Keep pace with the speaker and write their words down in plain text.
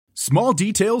Small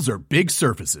details are big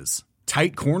surfaces.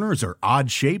 Tight corners are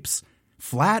odd shapes.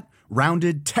 Flat,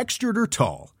 rounded, textured, or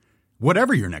tall.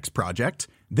 Whatever your next project,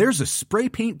 there's a spray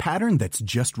paint pattern that's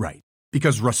just right.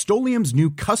 Because Rust-Oleum's new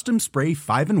Custom Spray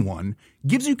 5-in-1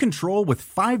 gives you control with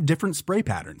 5 different spray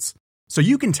patterns. So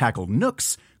you can tackle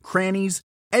nooks, crannies,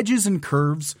 edges, and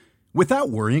curves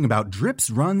without worrying about drips,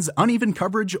 runs, uneven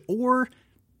coverage, or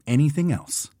anything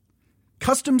else.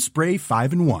 Custom Spray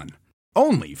 5-in-1.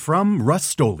 Only from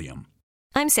Rust-Oleum.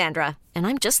 I'm Sandra, and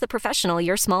I'm just the professional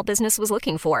your small business was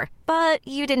looking for. But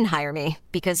you didn't hire me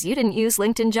because you didn't use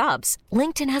LinkedIn Jobs.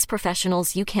 LinkedIn has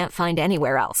professionals you can't find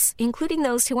anywhere else, including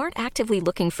those who aren't actively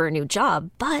looking for a new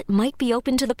job, but might be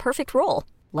open to the perfect role,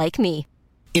 like me.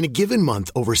 In a given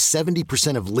month, over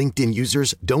 70% of LinkedIn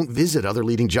users don't visit other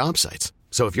leading job sites.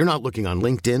 So if you're not looking on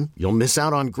LinkedIn, you'll miss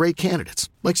out on great candidates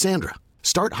like Sandra.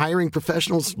 Start hiring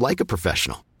professionals like a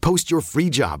professional. Post your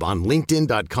free job on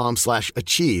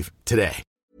linkedin.com/achieve today.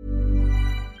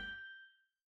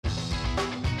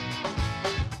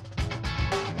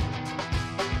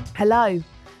 Hello,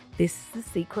 this is the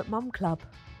Secret Mum Club.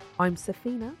 I'm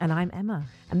Safina. And I'm Emma.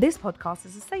 And this podcast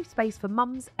is a safe space for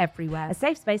mums everywhere. A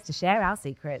safe space to share our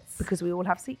secrets. Because we all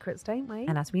have secrets, don't we?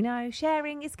 And as we know,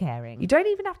 sharing is caring. You don't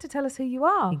even have to tell us who you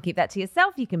are. You can keep that to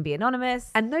yourself. You can be anonymous.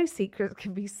 And no secrets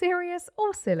can be serious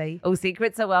or silly. All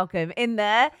secrets are welcome in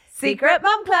the Secret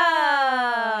Mum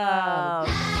Club.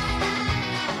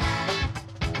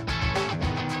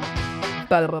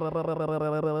 Have you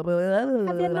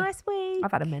had a nice week?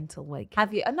 I've had a mental week.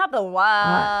 Have you? Another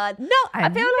one? No, I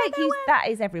feel like that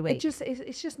is every week.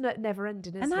 It's just never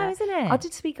ending, isn't I know, it? isn't it?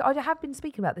 I have been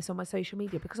speaking about this on my social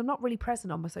media because I'm not really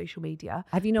present on my social media.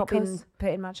 Have you not been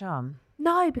putting much on?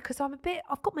 No, because I feel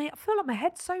like my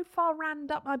head's so far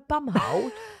rammed up my bum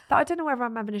hole that I don't know whether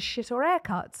I'm having a shit or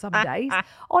haircut some days.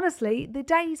 Honestly, the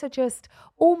days are just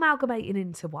all amalgamating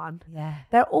into one. Yeah.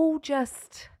 They're all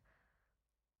just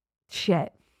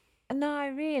shit. No,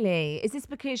 really. Is this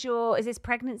because is this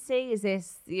pregnancy? Is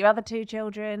this your other 2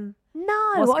 children?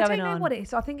 No, What's I going don't know on? what it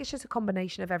is. I think it's just a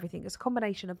combination of everything. It's a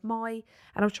combination of and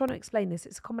I was trying to explain this,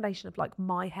 it's a combination of like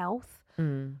my health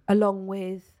along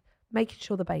with making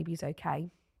sure the baby's okay,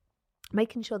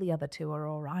 making sure the other 2 are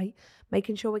all right,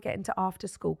 making sure we're getting to after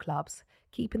school clubs,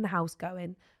 keeping the house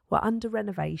going. We're under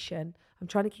renovation. I'm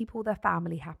trying to keep all their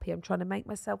family happy. I'm trying to make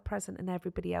myself present in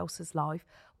everybody else's life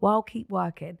while keep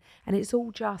working. And it's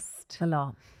all just a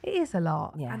lot. It is a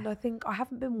lot. Yeah. And I think I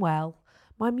haven't been well.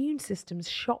 My immune system's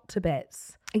shot to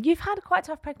bits. You've had quite a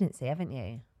tough pregnancy, haven't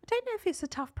you? I don't know if it's a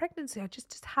tough pregnancy. I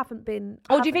just haven't been.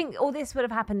 Or do you think all this would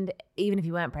have happened even if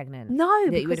you weren't pregnant? No,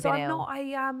 that you would because have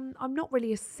been I'm not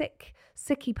really a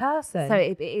sicky person. So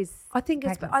it is. I think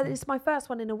pregnancy. it's my first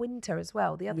one in a winter as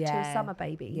well. The other 2 are summer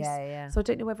babies. Yeah. So I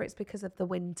don't know whether it's because of the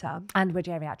winter. And we're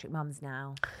geriatric mums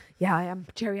now. Yeah, I am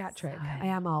geriatric. So, I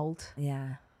am old.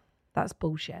 Yeah. That's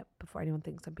bullshit. Before anyone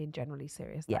thinks I'm being generally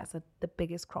serious, Yeah. that's the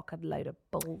biggest crock and load of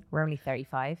bull. We're only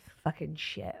 35. Fucking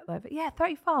shit. Yeah,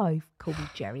 35. Call me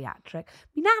geriatric.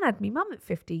 My nan had me mum at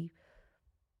 52.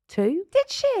 Did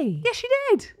she? Yeah, she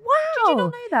did. Wow. Did you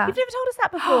not know that? You've never told us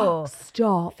that before.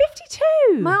 Stop.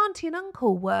 52. My auntie and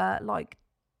uncle were like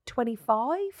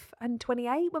 25 and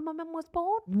 28 when my mum was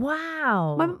born.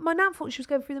 Wow. My nan thought she was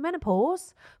going through the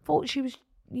menopause, thought she was,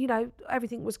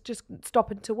 everything was just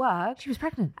stopping to work. She was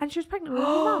pregnant. And she was pregnant with my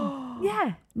mum.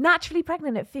 Yeah. Naturally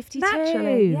pregnant at 52.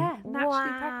 Naturally pregnant.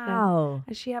 Wow.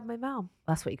 And she had my mum.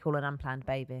 That's what you call an unplanned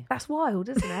baby. That's wild,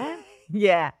 isn't it?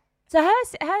 Yeah. So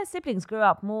her siblings grew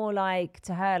up more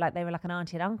to her like they were like an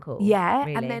auntie and uncle. Yeah.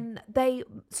 Really. And then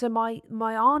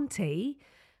my auntie,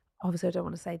 obviously I don't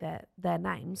want to say their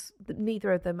names.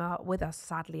 Neither of them are with us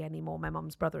sadly anymore, my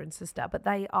mum's brother and sister, but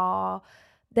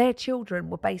their children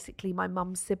were basically my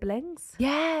mum's siblings.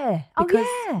 Yeah. Because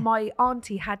my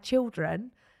auntie had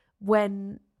children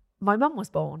when my mum was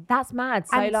born. That's mad.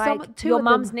 So And two your of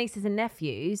mum's them nieces and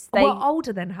nephews, were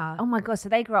older than her. Oh my God, so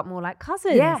they grew up more like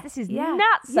cousins. Yeah. This is yeah.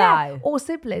 nuts. Yeah. Or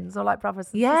siblings or like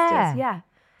brothers and sisters. Yeah.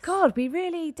 God, we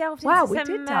really delved Wow, into we some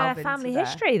did delve into family there.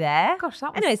 history there. Gosh,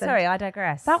 that was Anyway, sorry, I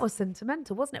digress. That was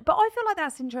sentimental, wasn't it? But I feel like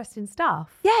that's interesting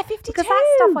stuff. Yeah, 52. Because that's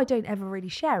stuff I don't ever really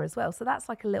share as well. So that's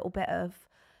like a little bit of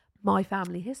my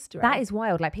family history. That is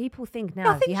wild. Like people think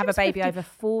now if you have a baby over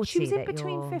 40 she was in that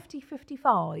between 50,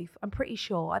 55. I'm pretty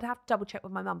sure. I'd have to double check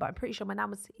with my mum, but I'm pretty sure my nan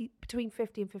was between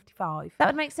 50 and 55. That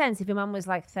would make sense if your mum was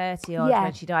like 30 odd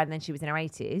when she died and then she was in her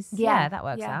 80s. Yeah, that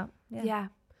works out. Yeah.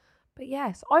 But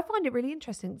yes, I find it really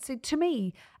interesting. So to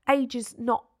me, age is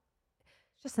not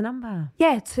just a number.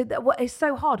 Yeah, it's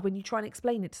so hard when you try and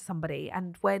explain it to somebody,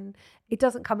 and when it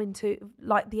doesn't come into,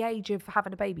 like, the age of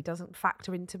having a baby doesn't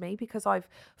factor into me, because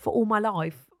for all my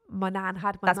life, my nan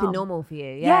had my That's been mum. normal for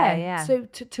you. Yeah. So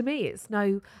to me, it's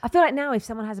no. I feel like now if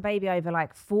someone has a baby over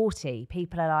like 40,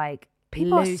 people are like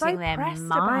People losing are so their pressed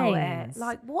minds. about it.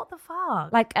 Like, what the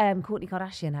fuck? Like Kourtney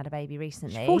Kardashian had a baby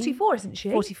recently. She's 44, isn't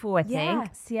she? 44, I think. Yeah.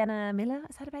 Sienna Miller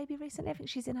has had a baby recently. I think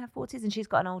she's in her 40s and she's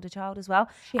got an older child as well.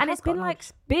 She and has it's been got an like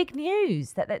big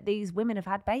news that these women have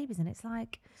had babies, and it's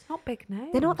like It's not big news.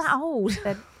 they're not that old.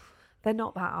 They're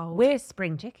not that old. We're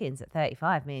spring chickens at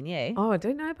 35, me and you. Oh, I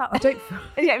don't know about. I don't.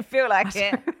 You don't feel like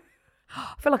it.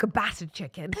 I feel like a battered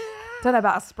chicken. Don't know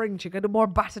about a spring chicken, a more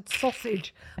battered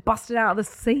sausage busted out of the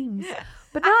seams.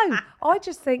 But no, I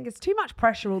just think it's too much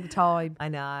pressure all the time. I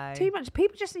know. Too much.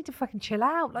 People just need to fucking chill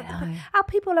out. Like how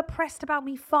people are pressed about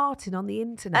me farting on the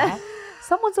internet.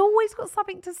 Someone's always got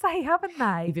something to say, haven't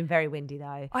they? You've been very windy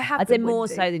though. I have. I'd say been more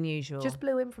windy. so than usual. Just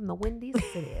blew in from the windiest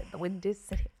city. The windiest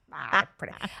city.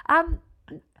 Pretty.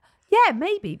 Yeah,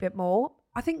 maybe a bit more.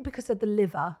 I think because of the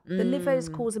liver. The liver is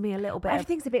causing me a little bit.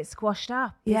 Everything's a bit squashed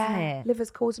up, isn't it?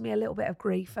 Liver's causing me a little bit of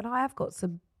grief, and I have got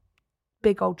some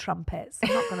big old trumpets.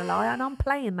 I'm not going to lie, and I'm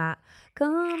playing that.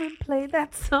 Come and play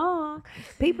that song.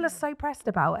 People are so pressed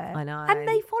about it. I know. And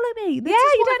they follow me. This Yeah,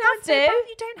 is you what don't I have say, to. "Don't-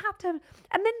 You don't have to.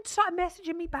 And then started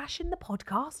messaging me, bashing the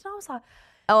podcast, and I was like,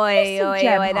 Oi, Listen,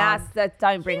 Gemma,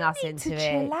 don't bring you us need into to it.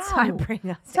 chill out. Don't bring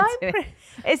us Don't into bring- it.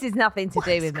 This is nothing to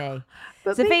do with me.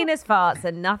 But Safina's farts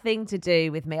are nothing to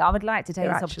do with me. I would like to take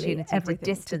They're this actually opportunity to everything to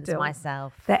distance do.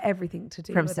 myself they're everything to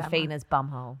do from with Emma. Safina's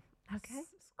bumhole. Okay.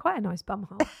 It's quite a nice bum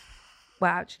hole.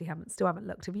 Well, I actually still haven't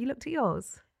looked. Have you looked at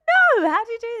yours? No, how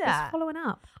do you do It's that? following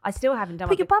up. I still haven't done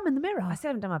Put your my bum in the mirror. I still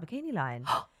haven't done my bikini line.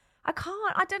 I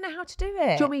can't. I don't know how to do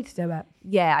it. Do you want me to do it?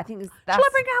 Yeah, I think that's. Shall I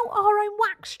bring out our own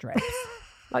wax strips?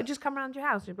 Like, just come around your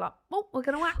house and you'll be like, oh, we're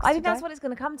going to wax I think that's today. what it's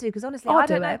going to come to because honestly, I'll I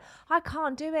don't do know. it. I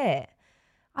can't do it.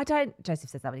 I don't. Joseph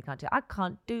says that when he can't do it. I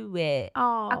can't do it.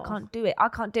 I Oh. can't do it. I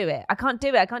can't do it. I can't do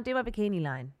it. I can't do my bikini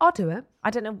line. I'll do it. I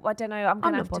don't know. I'm going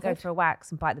to not have to go bothered. for a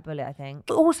wax and bite the bullet, I think.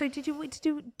 But also, did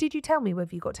you tell me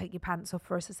whether you got to take your pants off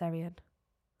for a cesarean?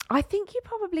 I think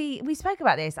we spoke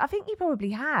about this. I think you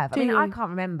probably have. Do I mean, I you? can't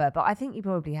remember, but I think you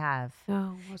probably have.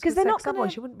 No, 'Cause they're not Otherwise,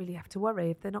 gonna- you wouldn't really have to worry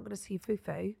if they're not going to see your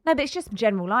foo-foo. No, but it's just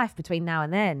general life between now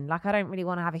and then. Like, I don't really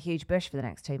want to have a huge bush for the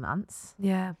next 2 months.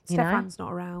 Yeah, You know? Stefan's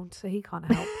not around, so he can't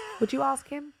help. Would you ask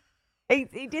him?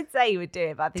 He did say he would do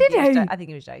it, but I think Did he? I think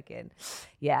he was joking.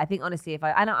 Yeah, I think honestly,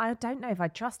 I don't know if I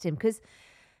trust him because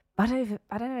I don't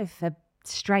know if a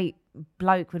straight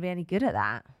bloke would be any good at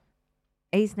that.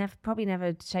 He's probably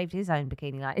never shaved his own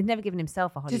bikini line. He's never given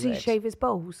himself a Hollywood. Does he shave his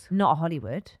balls? Not a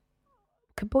Hollywood.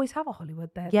 Can boys have a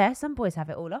Hollywood then? Yeah, some boys have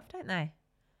it all off, don't they?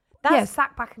 Yeah,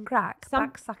 sack, back and crack. Some-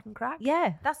 Back, sack and crack.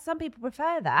 Yeah, some people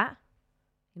prefer that.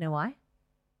 You know why?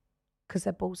 Because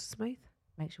their balls are smooth.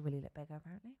 Makes your willy look bigger,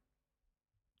 apparently.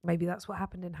 Maybe that's what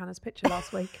happened in Hannah's picture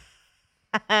last week.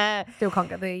 Still can't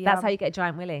get the... That's how you get a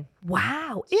giant willy.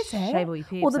 Wow, is it? Shave all your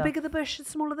pubes Or the off. bigger the bush, the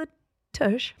smaller the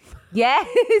tush. Yes,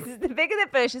 the bigger the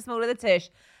bush, the smaller the tush.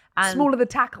 And Smaller the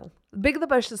tackle. The bigger the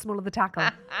bush, the smaller the tackle.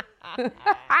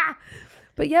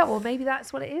 But yeah, well, maybe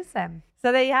that's what it is then.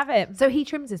 So there you have it. So he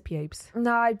trims his pubes.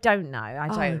 No, I don't know. I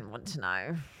Oh. don't want to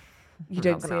know. You I'm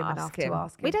don't not see gonna him ask enough him. to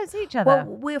ask him. We don't see each other. Well,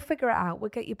 we'll figure it out. We'll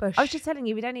get your bush. I was just telling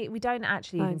you, we don't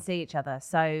actually No. even see each other.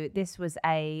 So this was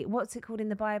what's it called in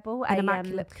the Bible? An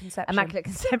immaculate conception. Immaculate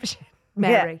conception.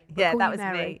 Mary. We'll Yeah, call that you was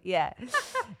Mary. me. Yeah.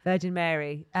 Virgin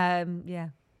Mary. Yeah.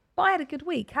 But I had a good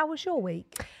week. How was your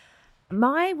week?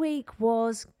 My week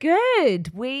was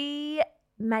good. We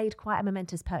made quite a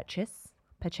momentous purchase.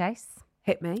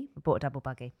 Hit me. We bought a double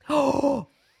buggy.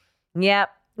 Yep.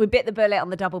 We bit the bullet on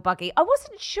the double buggy. I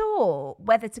wasn't sure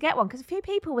whether to get one because a few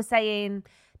people were saying,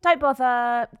 don't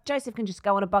bother. Joseph can just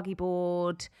go on a buggy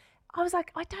board. I was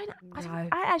like, I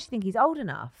actually think he's old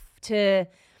enough to,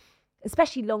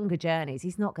 especially longer journeys.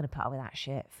 He's not going to put up with that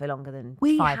shit for longer than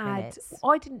 5 minutes.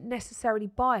 I didn't necessarily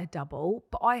buy a double,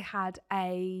 but I had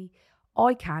a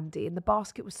eye candy and the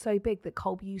basket was so big that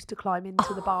Colby used to climb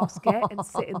into the basket and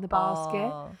sit in the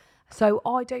basket. So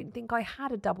I don't think I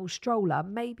had a double stroller,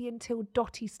 maybe until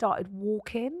Dottie started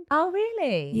walking. Oh,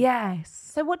 really? Yes.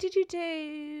 So what did you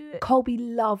do? Colby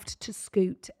loved to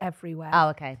scoot everywhere. Oh,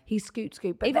 okay. He scoot.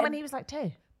 But Even when he was like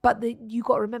 2? But you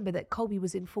got to remember that Colby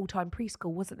was in full-time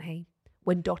preschool, wasn't he,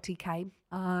 when Dottie came?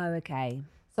 Oh, okay.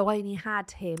 So I only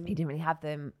had him. He didn't really have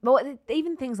them. Well,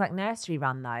 even things like nursery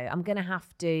run, though, I'm going to have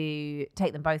to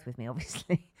take them both with me,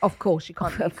 obviously. Of course, you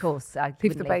can't. Of course, I Leave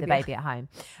wouldn't the leave the baby baby at home.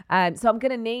 So I'm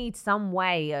going to need some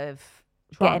way of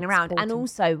getting around. And Transporting.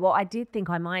 also, what I did think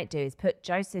I might do is put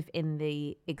Joseph in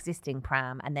the existing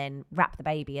pram and then wrap the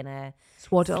baby in a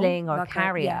Swaddle, sling or like a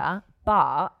carrier. yeah.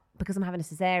 But because I'm having a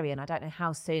cesarean, I don't know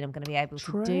how soon I'm going to be able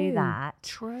to do that.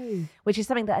 True. Which is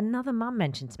something that another mum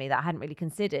mentioned to me that I hadn't really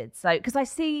considered. So, because I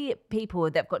see people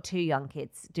that've got 2 young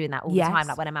kids doing that all the time.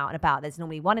 Like when I'm out and about, there's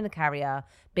normally one in the carrier,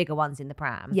 bigger ones in the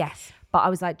pram. Yes. But I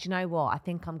was like, do you know what? I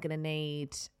think I'm just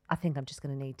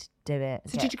going to need to do it.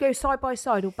 So did you go side by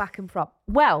side or back and front?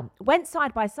 Well, went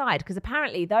side by side because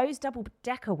apparently those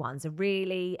double-decker ones are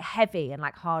really heavy and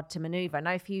like hard to maneuver. I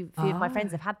know a few of my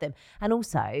friends have had them. And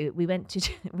also we went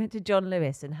to John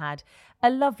Lewis and had a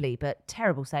lovely but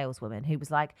terrible saleswoman who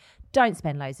was like, don't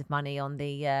spend loads of money on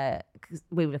the, cause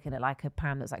we were looking at like a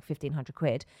pram that was like 1,500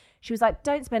 quid. She was like,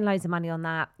 don't spend loads of money on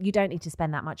that. You don't need to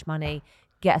spend that much money.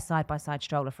 Get a side-by-side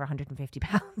stroller for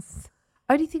 £150.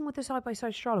 Only thing with the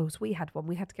side-by-side strollers, we had one.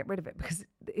 We had to get rid of it because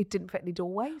it didn't fit any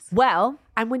doorways. Well,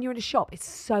 and when you're in a shop, it's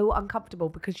so uncomfortable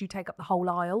because you take up the whole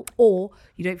aisle or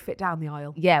you don't fit down the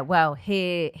aisle. Yeah, well,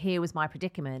 here was my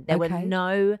predicament. There were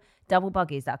no double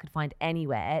buggies that I could find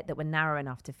anywhere that were narrow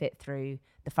enough to fit through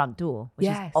the front door, which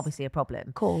is obviously a problem.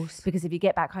 Of course. Because if you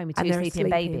get back home with 2 sleeping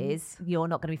babies, you're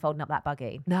not going to be folding up that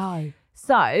buggy. No.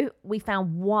 So we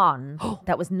found one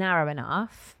that was narrow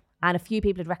enough. And a few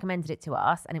people had recommended it to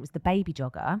us, and it was the baby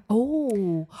jogger.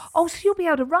 Oh, so you'll be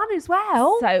able to run as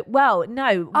well. So, well,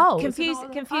 no.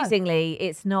 Confusingly,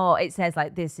 it's not. It says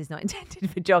like this is not intended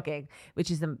for jogging,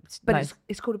 which is the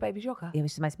it's called a baby jogger. Yeah,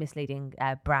 which is the most misleading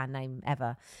brand name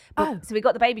ever. But, so we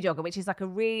got the baby jogger, which is like a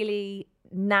really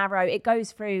narrow. It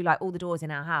goes through like all the doors in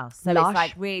our house, so it's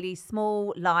like really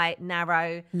small, light,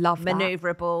 narrow,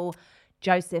 maneuverable.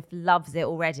 Joseph loves it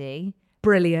already.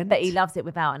 Brilliant, but he loves it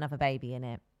without another baby in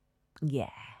it.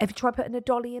 Yeah. Have you tried putting a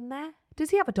dolly in there?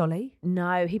 Does he have a dolly?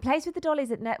 No, he plays with the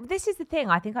dollies this is the thing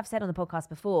I think I've said on the podcast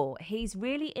before. He's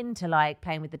really into like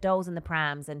playing with the dolls and the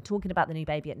prams and talking about the new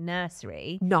baby at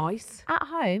nursery. Nice. At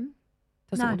home,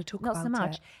 doesn't want to talk about it. Not so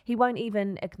much. He won't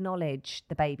even acknowledge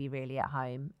the baby really at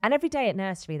home. And every day at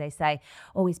nursery they say,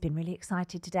 oh, he's been really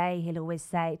excited today. He'll always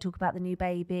talk about the new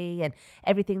baby, and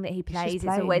everything that he plays is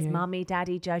always mummy,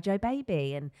 daddy, Jojo,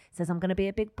 baby, and says, I'm going to be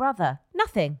a big brother.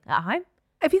 Nothing at home.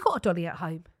 Have you got a dolly at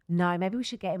home? No, maybe we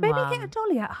should get him one. Maybe get a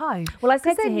dolly at home. Well, I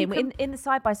said to him, in the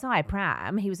side-by-side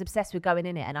pram, he was obsessed with going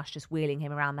in it and us just wheeling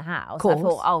him around the house. I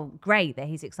thought, oh, great that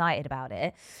he's excited about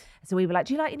it. So we were like,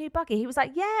 do you like your new buggy? He was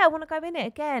like, yeah, I want to go in it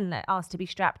again. Like, asked to be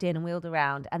strapped in and wheeled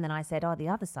around. And then I said, oh, the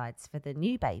other side's for the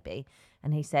new baby.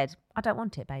 And he said, I don't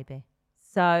want it, baby.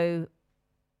 So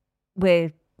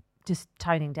we're just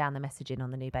toning down the messaging on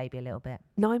the new baby a little bit.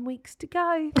 9 weeks to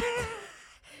go.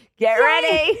 Get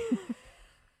ready.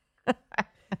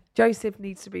 Joseph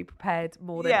needs to be prepared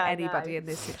more than anybody in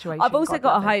this situation. I've also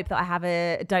got to hope that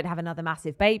I don't have another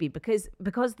massive baby because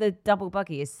the double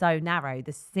buggy is so narrow,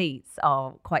 the seats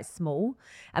are quite small,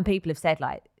 and people have said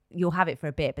like you'll have it for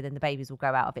a bit, but then the babies will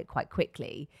grow out of it quite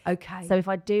quickly. Okay. So if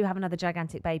I do have another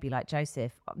gigantic baby like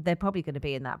Joseph, they're probably going to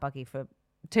be in that buggy for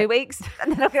 2 weeks,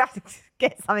 and then I'm going to have to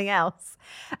get something else.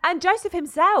 And Joseph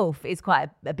himself is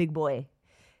quite a big boy.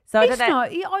 So I don't know.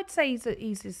 I'd say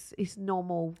he's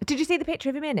normal. Did you see the picture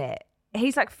of him in it?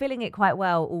 He's like filling it quite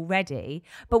well already.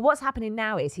 But what's happening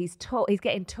now is he's tall. He's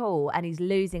getting tall and he's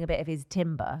losing a bit of his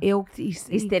timber. He's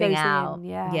thinning out.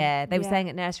 Yeah. They were saying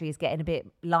at nursery he's getting a bit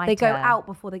lighter. They go out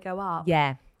before they go up.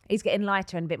 Yeah. He's getting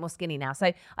lighter and a bit more skinny now.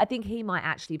 So I think he might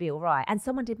actually be all right. And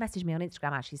someone did message me on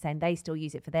Instagram actually saying they still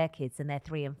use it for their kids and they're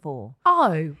 3 and 4.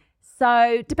 Oh.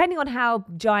 So depending on how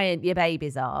giant your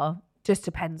babies are. Just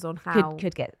depends on how.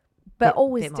 Could get. But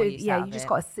always do, you just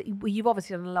got to see. Well, you've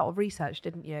obviously done a lot of research,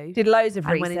 didn't you? Did loads of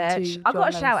research. I've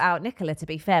got to shout out Nicola, to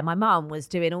be fair. My mum was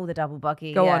doing all the double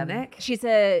buggy. Go on, Nick. She's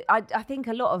I think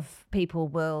a lot of people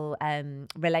will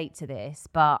relate to this,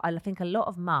 but I think a lot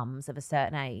of mums of a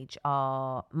certain age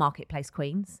are marketplace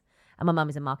queens. And my mum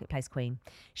is a marketplace queen.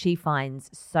 She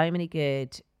finds so many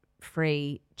good,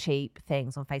 free, cheap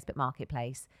things on Facebook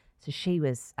Marketplace. So she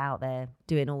was out there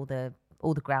doing all the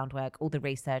groundwork, all the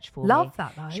research for me. Love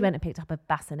that though. She went and picked up a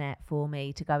bassinet for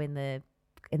me to go in the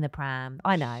pram.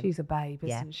 I know. She's a babe,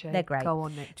 isn't she? They're great. Go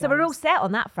on, Nick Jones. So we're all set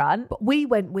on that front. But we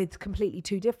went with completely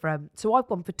 2 different. So I've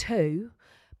gone for 2,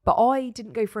 but I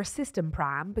didn't go for a system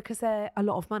pram because they're a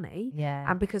lot of money. Yeah.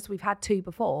 And because we've had 2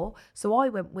 before. So I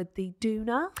went with the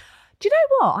Doona. Do you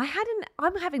know what?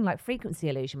 I'm having like frequency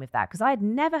illusion with that because I had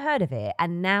never heard of it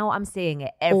and now I'm seeing it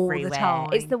everywhere. All the time.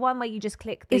 It's the one where you just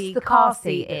click the car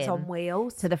seat that's on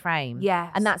wheels to the frame.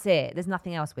 Yes. And that's it. There's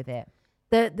nothing else with it.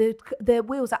 The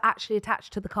wheels are actually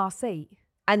attached to the car seat.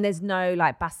 And there's no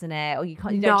like bassinet, or you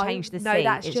don't change the seat.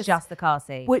 That's it's just the car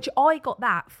seat. Which I got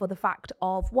that for the fact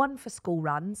of, one, for school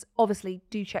runs. Obviously,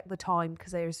 do check the time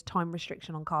because there is a time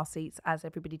restriction on car seats, as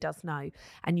everybody does know.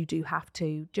 And you do have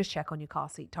to just check on your car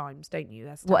seat times, don't you?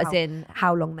 As to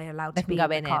how long they're allowed to be in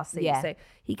the car seat. Yeah. So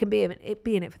he can be in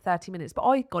it for 30 minutes. But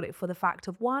I got it for the fact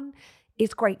of, one,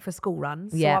 it's great for school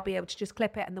runs. So I'll be able to just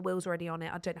clip it and the wheel's already on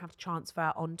it. I don't have to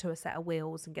transfer onto a set of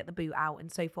wheels and get the boot out and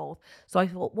so forth. So I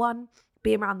thought, one,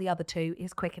 being around the other two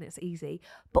is quick and it's easy.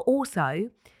 But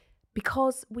also,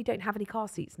 because we don't have any car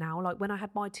seats now, like when I had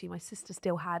my two, my sister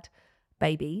still had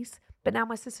babies, but now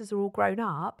my sisters are all grown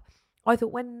up. I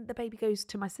thought when the baby goes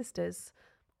to my sister's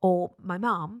or my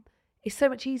mum, it's so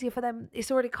much easier for them. It's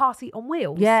already a car seat on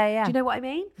wheels. Yeah. Do you know what I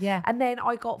mean? Yeah. And then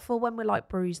I got, for when we're like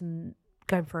bruising,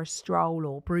 going for a stroll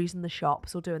or bruising the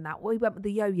shops or doing that, we went with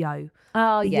the yo-yo.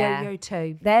 Oh, the yeah. yo-yo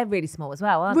too. They're really small as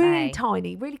well, aren't they? Really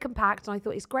tiny, really compact. And I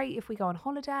thought it's great if we go on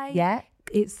holiday. Yeah.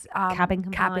 It's cabin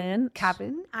compliant.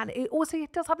 Cabin. And it also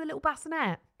does have the little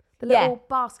bassinet. The little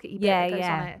baskety bit that goes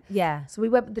on it. Yeah. So we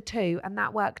went with the two and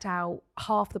that worked out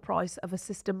half the price of a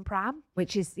system pram.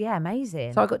 Which is,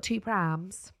 amazing. So I got 2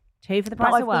 prams. 2 for the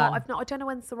price of one. I don't know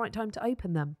when's the right time to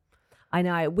open them. I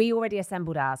know. We already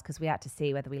assembled ours because we had to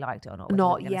see whether we liked it or not.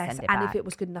 Not, yes. And if it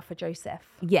was good enough for Joseph.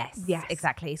 Yes,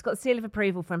 exactly. It's got a seal of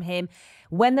approval from him.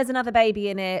 When there's another baby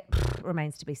in it,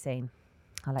 remains to be seen.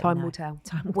 I'll let you know. Time will tell.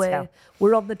 Time will tell.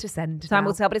 We're on the descend Time now.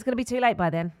 will tell, but it's going to be too late by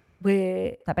then.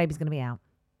 That baby's going to be out.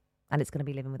 And it's going to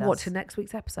be living with us. What, to next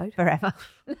week's episode? Forever.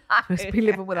 It's be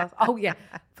living with us. Oh, yeah.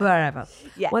 Forever.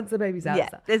 Yeah. Once the baby's out. Yeah.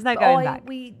 There's no going back.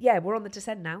 We're on the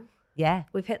descent now. Yeah.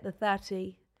 We've hit the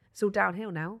 30. It's all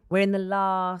downhill now. We're in the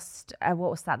last, what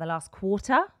was that? The last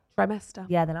quarter? Trimester.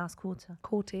 Yeah, the last quarter.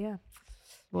 Quarter, yeah.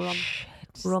 We're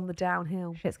on the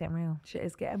downhill. Shit's getting real. Shit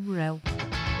is getting real.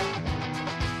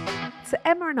 So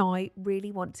Emma and I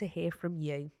really want to hear from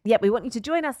you. Yeah, we want you to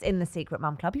join us in the Secret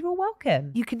Mum Club. You're all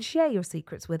welcome. You can share your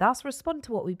secrets with us, respond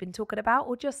to what we've been talking about,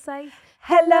 or just say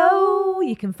hello.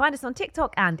 You can find us on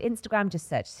TikTok and Instagram. Just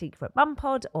search Secret Mum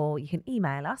Pod, or you can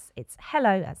email us. It's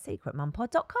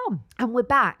hello@secretmumpod.com. And we're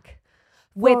back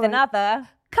with another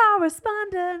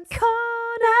correspondence corner.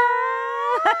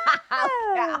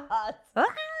 Oh, God.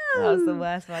 That was the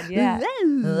worst one, yeah.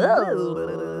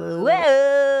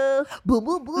 Boom,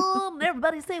 boom, boom.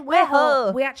 Everybody say,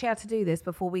 whoa. We actually had to do this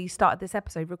before we started this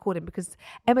episode recording because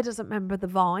Emma doesn't remember the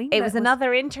Vine. It was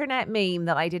another internet meme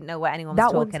that I didn't know what anyone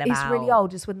was talking about. It's really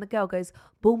old. Just when the girl goes,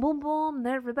 boom, boom, boom.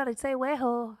 Everybody say,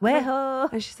 weho.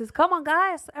 Weho. And she says, come on,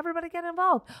 guys. Everybody get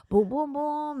involved. Boom, boom,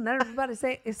 boom. Everybody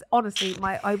say, it's honestly,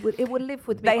 it would live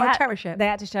with me. I cherish it. They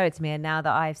had to show it to me, and now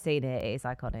that I've seen it, it is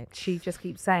iconic. She just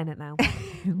keeps saying it now.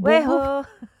 Weho.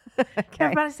 Okay.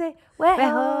 Everybody say,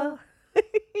 weho.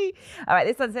 All right,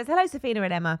 this one says, hello, Safina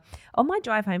and Emma. On my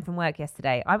drive home from work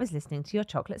yesterday, I was listening to your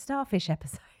chocolate starfish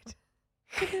episode.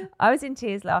 I was in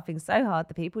tears laughing so hard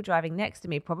the people driving next to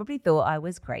me probably thought I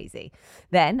was crazy.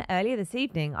 Then, earlier this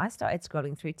evening, I started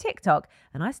scrolling through TikTok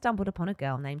and I stumbled upon a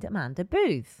girl named Amanda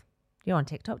Booth. You're on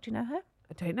TikTok, do you know her?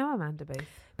 I don't know Amanda Booth.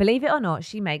 Believe it or not,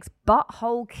 she makes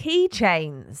butthole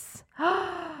keychains.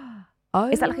 Oh,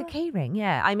 is that like a key ring?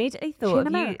 Yeah. I immediately thought she in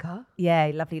America?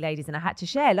 Yeah, lovely ladies. And I had to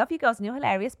share. Love you girls and your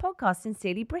hilarious podcast.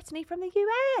 Sincerely, Brittany from the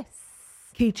US.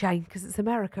 Keychain, because it's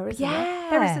America, isn't it?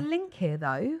 There is a link here,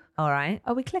 though. All right.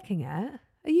 Are we clicking it?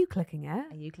 Are you clicking it?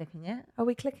 Are you clicking it? Are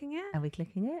we clicking it? Are we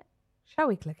clicking it? Shall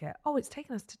we click it? Oh, it's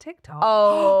taking us to TikTok.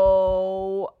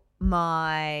 Oh,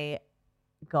 my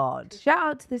God. Shout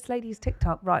out to this lady's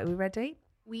TikTok. Right, are we ready?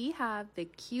 We have the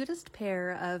cutest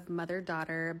pair of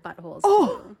mother-daughter buttholes.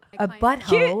 Oh, a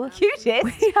butthole. Cutest.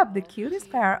 We have the cutest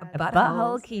pair of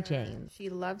butthole keychains. She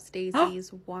loves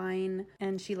daisies, wine,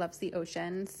 and she loves the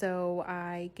ocean. So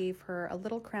I gave her a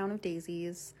little crown of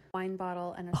daisies, wine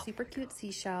bottle, and a super cute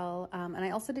seashell. And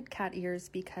I also did cat ears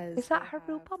because... Is that her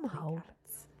real bumhole?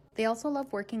 They also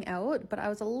love working out, but I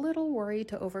was a little worried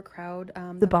to overcrowd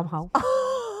the bumhole. I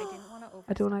didn't want to overstuff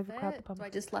I don't want to overcrowd the bumhole. So I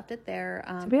just left it there.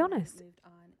 To be honest,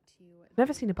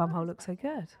 never seen a bumhole look so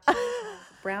good.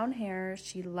 Brown hair.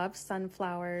 She loves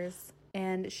sunflowers,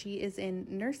 and she is in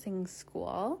nursing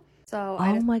school. So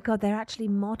my God, they're actually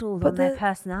modelled on their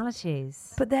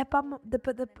personalities. But their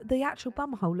the actual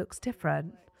bumhole looks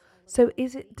different. So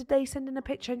did they send in a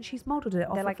picture and she's modelled it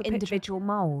off They're like of individual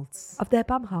moulds of their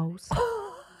bumholes?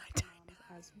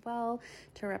 as well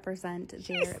to represent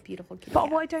their beautiful kitty But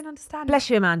cats. what I don't understand. Bless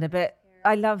you, Amanda, but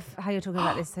I love how you're talking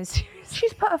about this so seriously.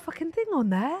 She's put a fucking thing on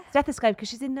there. Stethoscope, because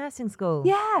she's in nursing school.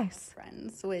 Yes.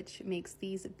 Friends, which makes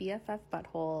these BFF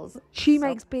buttholes. She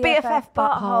makes BFF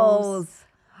buttholes.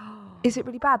 Is it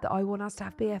really bad that I want us to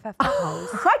have BFF buttholes?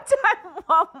 I don't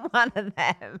want one of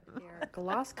them. Their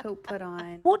gloss coat put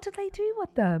on. What do they do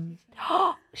with them?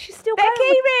 She's still They're going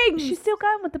key with, rings. She's still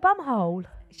going with the bum hole.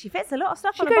 She fits a lot of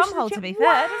stuff She on a goes to the bumhole, gym. to be fair,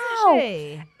 Wow. doesn't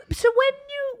she? So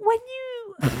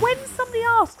when somebody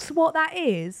asks what that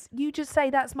is, you just say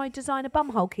that's my designer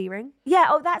bumhole keyring.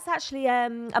 Yeah, that's actually a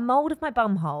mould of my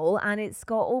bumhole, and it's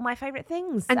got all my favourite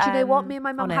things. And do you know what? Me and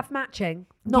my mum on it. have matching.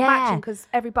 Not Yeah. matching because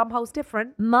every bumhole's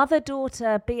different.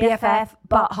 Mother-daughter BFF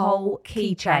butthole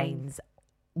keychains.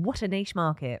 What a niche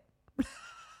market.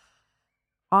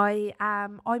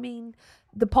 I mean,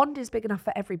 the pond is big enough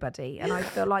for everybody, and I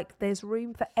feel like there's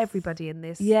room for everybody in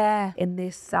this. Yeah. In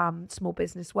this small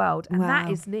business world, and that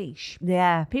Wow. is niche.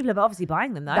 Yeah, people are obviously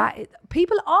buying them, though.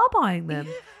 People are buying them.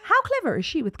 How clever is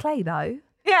she with clay, though?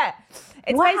 Yeah.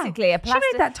 It's Wow. basically a plastic...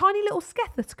 She made that tiny little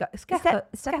stethoscope.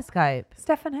 stethoscope.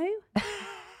 Stefan who?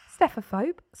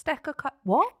 Stethophobe?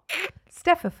 What?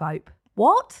 Stethophobe.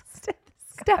 What?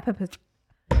 Stethophobe.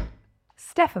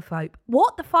 Stethophobe.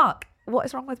 What the fuck? What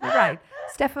is wrong with my brain?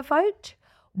 Stethophobe?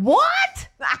 What?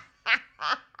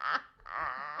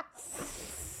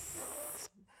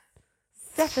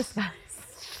 Stethoscope.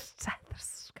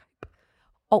 Stethoscope.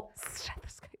 Oh,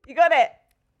 stethoscope. You got it.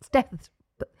 Stethoscope.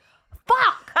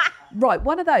 Fuck! Right,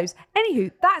 one of those.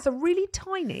 Anywho, that's a really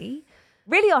tiny,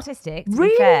 Really artistic, to be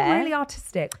really, fair. really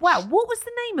artistic. Wow, what was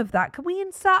the name of that? Can we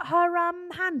insert her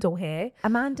handle here?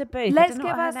 Amanda Booth. Let's I don't know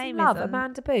give what her her some name love. is.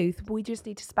 Amanda Booth. We just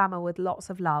need to spam her with lots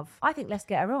of love. I think let's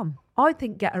get her on. I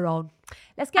think get her on.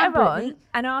 Let's get And her on Brittany.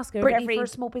 and ask her if Brittany every... for a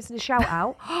small business shout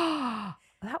out.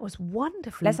 That was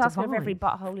wonderfully Let's ask her if divine. every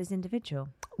butthole is individual.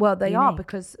 Well, they are Unique.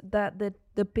 because the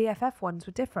BFF ones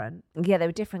were different. Yeah, they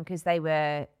were different because they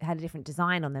had a different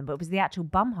design on them, but it was the actual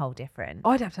bumhole different.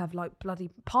 I'd have to have like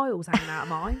bloody piles hanging out of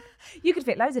mine. You could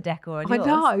fit loads of decor on I yours.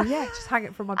 know, yeah, just hang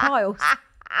it from my piles.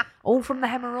 All from the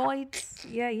hemorrhoids.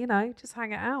 Yeah, you know, just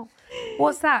hang it out.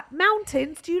 What's that?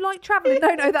 Mountains? Do you like travelling?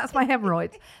 No, that's my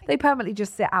hemorrhoids. They permanently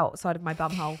just sit outside of my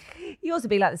bumhole. Yours would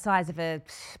be like the size of a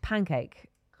pancake.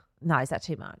 No, is that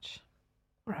too much?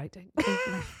 Right,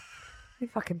 don't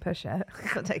fucking push it.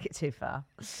 Can't take it too far.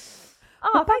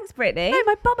 Oh, thanks, Brittany. No,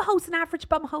 my bumhole's an average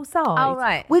bumhole size. Oh,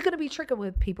 right. We're going to be triggering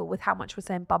with people with how much we're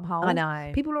saying bumhole. I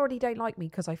know. People already don't like me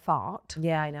because I fart.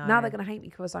 Yeah, I know. Now they're going to hate me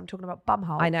because I'm talking about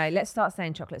bumhole. I know. Let's start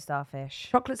saying chocolate starfish.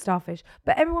 Chocolate starfish.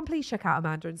 But everyone please check out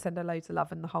Amanda and send her loads of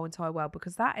love in the whole entire world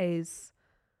because that is...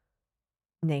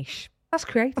 Niche. That's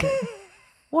creative.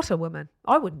 What a woman.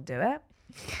 I wouldn't do it.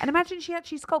 And imagine she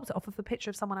actually sculpts it off of a picture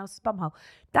of someone else's bumhole.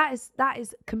 That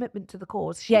is commitment to the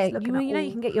cause. She's Yeah, looking you at know all...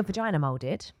 you can get your vagina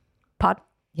moulded. Pardon?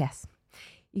 Yes.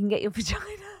 You can get your vagina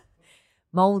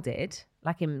moulded,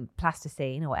 like in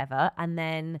plasticine or whatever, and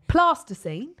then...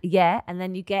 Plasticine? Yeah, and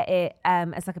then you get it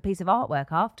as like a piece of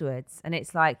artwork afterwards. And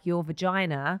it's like your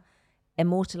vagina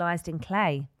immortalised in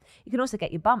clay. You can also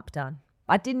get your bump done.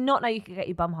 I did not know you could get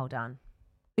your bumhole done.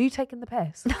 Are you taking the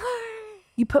piss? No.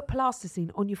 You put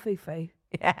plasticine on your foo-foo?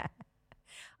 Yeah.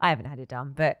 I haven't had it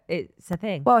done, but it's a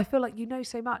thing. Well, I feel like you know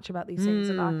so much about these things,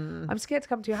 and I'm scared to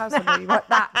come to your house and be like,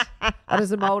 that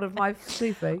is a mould of my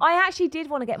foo-foo. I actually did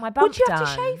want to get my bump Would you done. have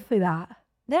to shave for that?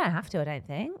 They don't have to, I don't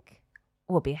think.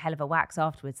 Or it'd be a hell of a wax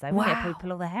afterwards, though. Wouldn't it? Wow. Probably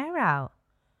pull all the hair out.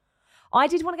 I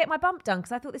did want to get my bump done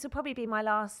because I thought this would probably be my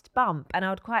last bump, and I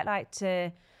would quite like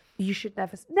to... You should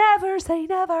never say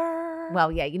never.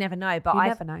 Well, yeah, you never know, but You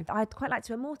never know. I'd quite like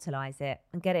to immortalise it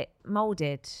and get it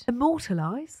moulded.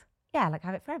 Immortalise? Yeah, like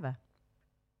have it forever.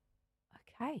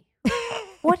 Okay.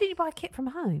 Why didn't you buy a kit from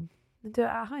home and do it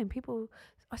at home?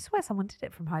 I swear someone did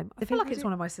it from home. I feel like it's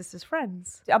one of my sister's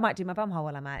friends. I might do my bumhole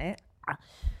while I'm at it.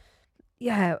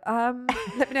 Yeah,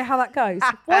 let me know how that goes.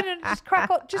 Why don't you just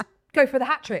crack on, just go for the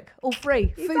hat trick, all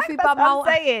three. Foo-foo, That's what bumhole,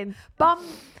 I'm saying. bum,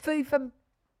 foo-foo.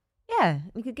 Yeah,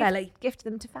 you could Belly. gift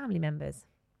them to family members.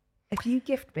 If you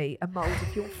gift me a mould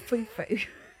of your foo-foo,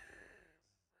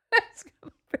 it's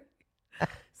going to be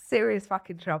serious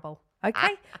fucking trouble.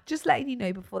 Okay? Just letting you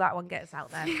know before that one gets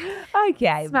out there.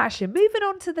 Okay. Smashing. Moving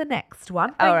on to the next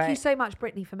one. All Thank you right. so much,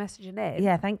 Brittany, for messaging in.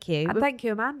 Yeah, thank you. And thank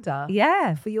you, Amanda.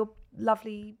 Yeah, For your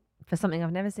lovely for something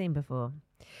I've never seen before.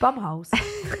 bumholes.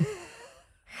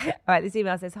 All right, this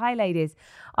email says, "Hi ladies,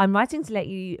 I'm writing to let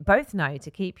you both know to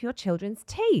keep your children's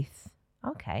teeth.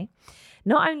 Okay.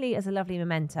 Not only as a lovely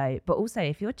memento, but also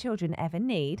if your children ever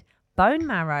need bone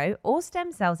marrow or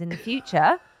stem cells in the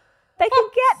future, they can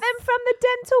get them from the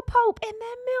dental pulp in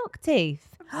their milk teeth."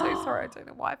 I'm so sorry. I don't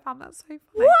know why I found that so funny.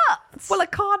 What? Well, I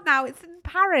can't now. It's in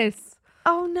Paris.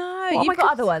 Oh no. What am You've I got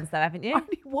gonna other ones though, haven't you?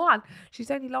 Only one.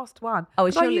 She's only lost one. Oh,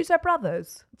 Can I surely- use her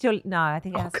brothers? No, I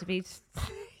think it has to be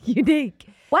unique.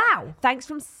 Wow. Thanks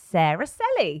from Sarah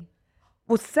Selly.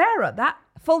 Well, Sarah, that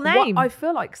full name. I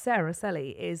feel like Sarah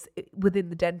Selly is within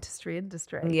the dentistry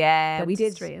industry. Yeah, we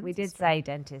did Dentistry say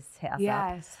dentists hit us up.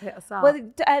 Yes, hit us up. Well,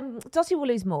 Dottie will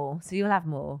lose more, so you'll have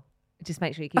more. Just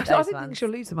make sure you keep those I ones. don't think she'll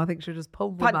lose them. I think she'll just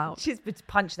pull them out. She's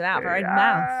punched them out of her own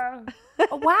mouth.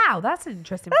 Oh, wow, that's an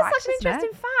interesting fact. That's such an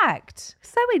interesting fact.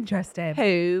 So interesting.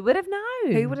 Who would have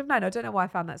known? Who would have known? I don't know why I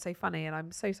found that so funny, and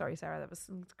I'm so sorry, Sarah. That was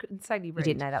insanely rude.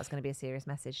 You didn't know that was going to be a serious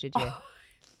message, did you?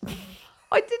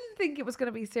 I didn't think it was going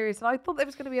to be serious, and I thought there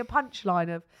was going to be a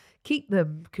punchline of keep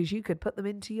them because you could put them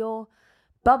into your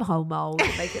bumhole mold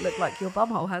and make it look like your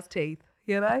bumhole has teeth.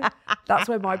 You know, that's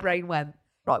where my brain went.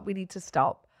 Right, we need to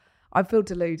stop. I feel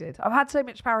deluded. I've had so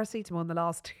much paracetamol in the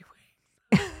last 2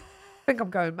 weeks. I think I'm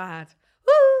going mad.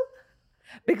 Woo!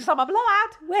 Big summer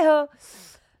blowout. Well,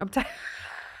 I'm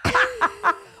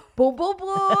boom, boom,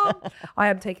 boom. I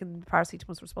am taking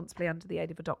paracetamols responsibly under the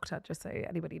aid of a doctor, just so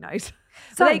anybody knows.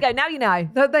 So there you go. Now you know.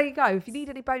 There you go. If you need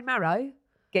any bone marrow,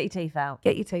 Get your teeth out.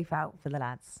 Get your teeth out. For the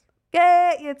lads.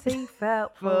 Get your teeth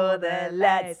out For the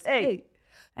lads. Hey.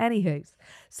 Anywho's.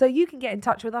 So you can get in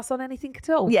touch with us on anything at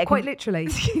all. Yeah, quite literally.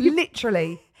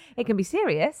 Literally. It can be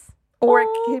serious. Or it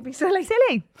can be silly.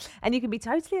 Silly. And you can be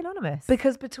totally anonymous.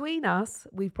 Because between us,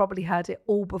 we've probably heard it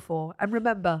all before. And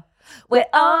remember, we're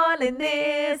all in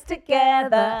this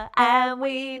together, and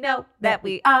we know that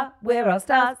we're all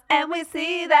stars, and we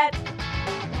see that.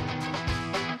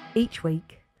 Each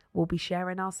week, we'll be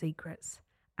sharing our secrets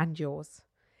and yours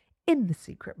in the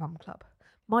Secret Mum Club.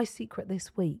 My secret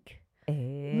this week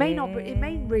it may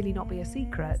really not be a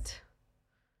secret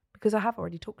because I have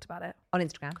already talked about it on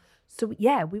Instagram. So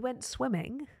yeah, we went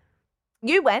swimming.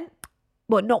 You went?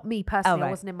 Well, not me personally. Oh, right.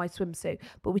 I wasn't in my swimsuit,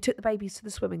 but we took the babies to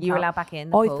the swimming pool. You were allowed back in.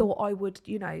 I thought I would,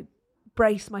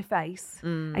 brace my face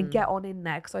and get on in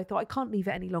there because I thought I can't leave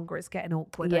it any longer. It's getting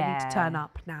awkward. I need to turn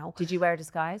up now. Did you wear a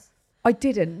disguise? I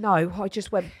didn't. No, I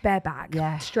just went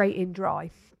bareback, straight in dry.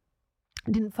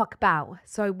 I didn't fuck about.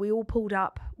 So we all pulled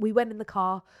up. We went in the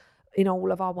car in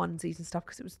all of our onesies and stuff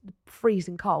because it was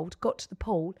freezing cold. Got to the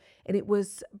pool and it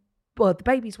was. Well, the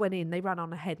babies went in, they ran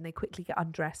on ahead and they quickly get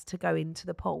undressed to go into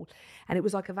the pool. And it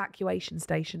was like evacuation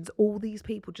stations. All these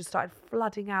people just started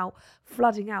flooding out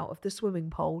of the swimming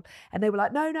pool. And they were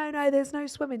like, no, there's no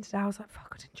swimming today. I was like,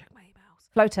 fuck, I didn't check my emails.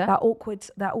 Floater? That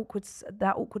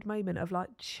awkward moment of like,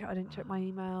 shit, I didn't check my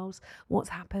emails. What's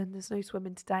happened? There's no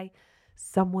swimming today.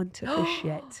 Someone took a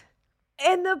shit.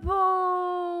 In the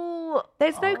pool.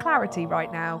 There's no clarity right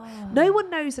now. No one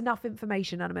knows enough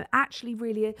information. And I'm actually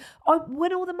really,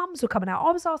 when all the mums were coming out,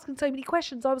 I was asking so many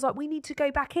questions. I was like, we need to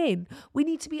go back in. We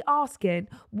need to be asking,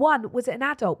 one, was it an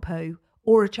adult poo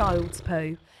or a child's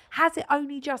poo? Has it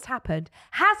only just happened?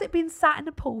 Has it been sat in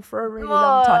a pool for a really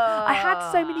long time? I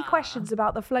had so many questions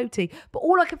about the floaty, but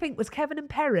all I could think was Kevin and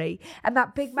Perry and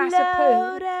that big massive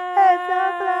poo.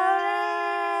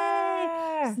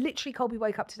 Literally, Colby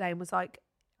woke up today and was like,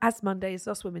 as Monday is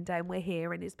our swimming day and we're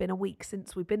here and it's been a week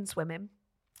since we've been swimming.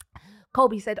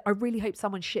 Colby said, I really hope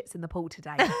someone shits in the pool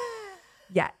today.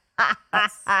 Yeah,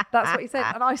 that's what he said.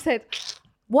 And I said,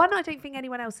 one, I don't think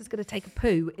anyone else is going to take a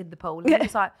poo in the pool. And he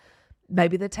was like,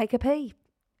 maybe they'll take a pee.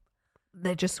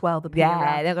 They just swell the pee around.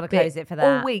 Yeah, they're going to close it for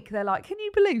that. All week, they're like, can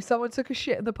you believe someone took a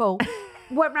shit in the pool?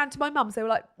 Went round to my mum's. They were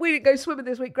like, we didn't go swimming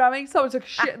this week, Grammy. Someone took a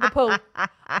shit in the pool.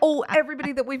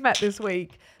 Everybody that we've met this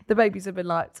week, the babies have been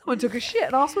like, someone took a shit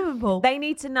in our swimming pool. They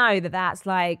need to know that that's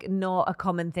like not a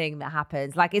common thing that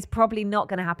happens. Like it's probably not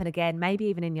going to happen again, maybe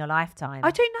even in your lifetime.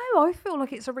 I don't know. I feel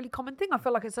like it's a really common thing. I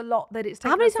feel like it's a lot that it's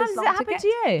taken. How many us times this has long it happened to to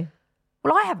you?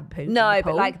 Well, I haven't pooped. No, in the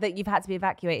but pool. like that you've had to be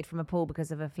evacuated from a pool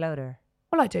because of a floater.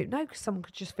 Well, I don't know because someone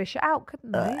could just fish it out,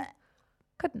 couldn't they?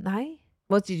 Couldn't they?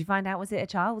 Well, did you find out? Was it a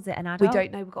child? Was it an adult? We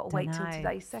don't know. We've got to wait till Dunno.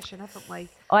 today's session, haven't we?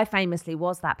 I famously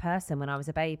was that person when I was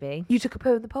a baby. You took a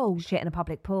poo in the pool? Shit in a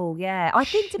public pool, yeah. I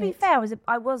think to be fair,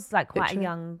 I was like quite Literally. a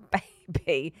young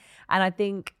baby, and I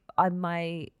think I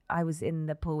was in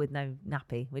the pool with no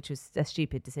nappy, which was a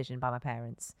stupid decision by my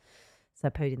parents. So I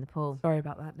pooed in the pool. Sorry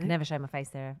about that, Nick. Never show my face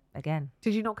there again.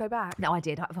 Did you not go back? No, I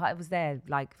did. I was there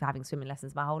like for having swimming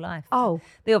lessons my whole life. Oh.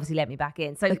 They obviously let me back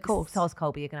in. So Of course. Told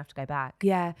Colby, you're going to have to go back.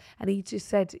 Yeah. And he just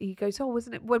said, he goes, oh,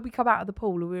 wasn't it when we come out of the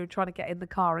pool and we were trying to get in the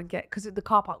car and because the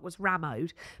car park was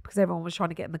rammed because everyone was trying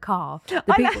to get in the car. The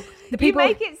people You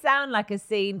make it sound like a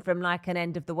scene from like an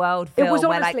end of the world film. It was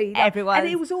where, honestly, like, everyone. and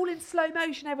it was all in slow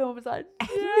motion. Everyone was like, no,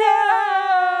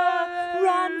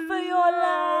 run for your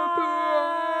life.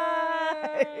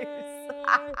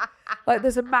 Like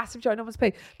there's a massive ginormous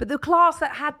poo. But the class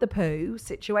that had the poo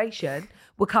situation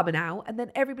were coming out, and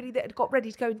then everybody that had got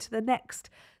ready to go into the next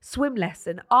swim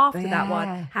lesson after that one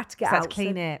had to get So out. had to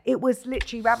clean it. It was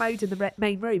literally rammed in the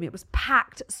main room. It was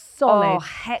packed solid. Oh,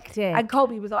 hectic. And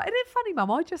Colby was like, "Isn't it funny,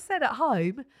 Mum? I just said at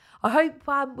home, I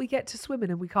hope we get to swimming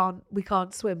and we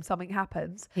can't swim. Something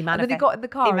happens." He and then he got in the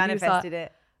car. He and manifested he was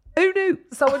like, it. "Oh no!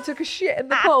 Someone took a shit in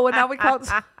the pool and now we can't."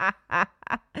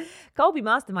 Colby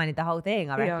masterminded the whole thing,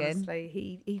 I reckon. Honestly,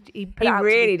 he put He it out to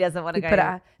really me. doesn't want to He go put it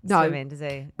out- no. swimming, does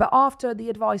he? But after the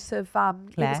advice of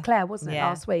it was Claire, wasn't it, Yeah.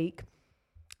 last week?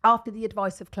 After the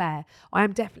advice of Claire, I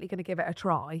am definitely going to give it a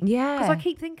try. Yeah. Because I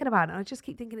keep thinking about it and I just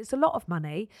keep thinking it's a lot of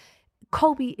money.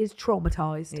 Colby is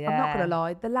traumatised. I'm not Yeah. going to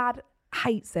lie. The lad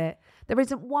hates it. There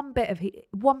isn't one bit of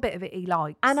it he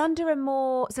likes. And under a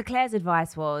more... So Claire's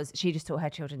advice was she just taught her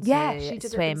children Yeah, to she did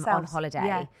it swim on themselves. holiday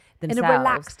Yeah. themselves. In a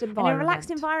relaxed In a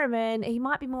relaxed environment. environment, he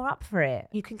might be more up for it.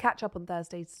 You can catch up on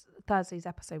Thursday's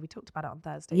episode. We talked about it on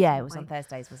Thursday. Yeah, it was on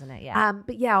Thursdays, wasn't it? Yeah.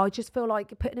 But yeah, I just feel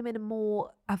like putting him in a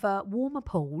more of a warmer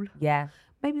pool. Yeah.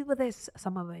 Maybe there's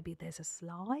a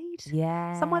slide.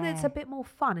 Yeah. Somewhere that's a bit more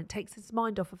fun and takes his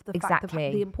mind off of the fact of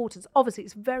Exactly. the importance. Obviously,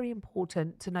 it's very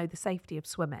important to know the safety of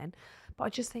swimming, but I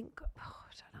just think, I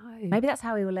don't know. Maybe that's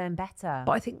how he will learn better.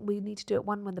 But I think we need to do it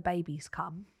when the babies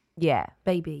come. Yeah.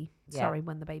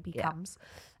 When the baby Yeah. comes.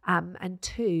 And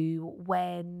two,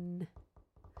 when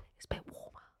it's a bit warmer.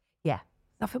 Yeah.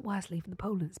 Nothing worse leaving the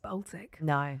pool and it's Baltic.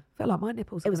 No. I feel like my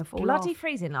nipples are It was going to fall bloody off.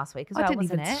 freezing last week as I well, didn't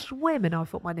wasn't even it? swim and I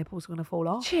thought my nipples were going to fall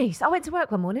off. Jeez, I went to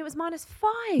work one morning, it was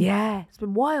 -5. Yeah, it's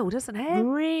been wild, hasn't it?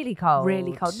 Really cold.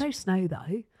 Really cold. No snow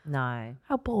though. No.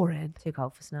 How boring. Too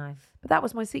cold for snow. But that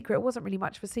was my secret. It wasn't really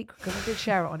much of a secret because I did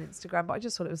share it on Instagram, but I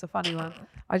just thought it was a funny one.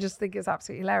 I just think it's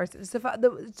absolutely hilarious. It's the fact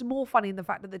that it's more funny in the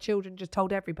fact that the children just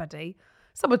told everybody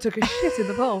someone took a shit in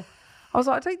the pool. I was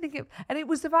like, I don't think it. And it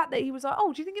was the fact that he was like,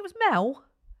 "Oh, do you think it was Mel?"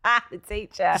 The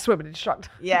teacher. The swimming instructor.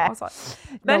 Yeah. I was like,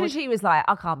 no, Imagine she was like,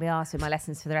 I can't be arsed with my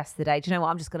lessons for the rest of the day. Do you know what?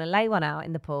 I'm just going to lay one out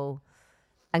in the pool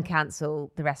and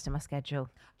cancel the rest of my schedule.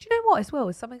 Do you know what as well?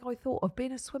 It's something I thought of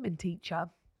being a swimming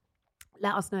teacher.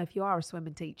 Let us know if you are a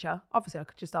swimming teacher. Obviously, I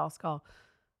could just ask her.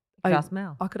 Could ask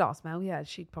Mel. I could ask Mel, yeah.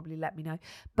 She'd probably let me know.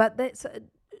 But that's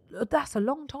a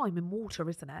long time in water,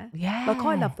 isn't it? Yeah. Like,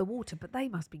 I love the water, but they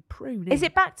must be pruny. Is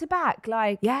it back to back?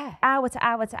 Like, Yeah. hour to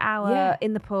hour to hour Yeah.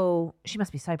 in the pool? She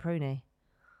must be so pruny.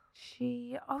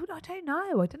 I don't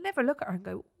know. I'd never look at her and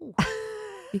go, "Ooh,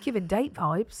 you're giving date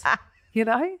vibes." You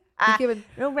know? You're giving...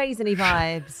 Real raisiny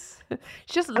vibes.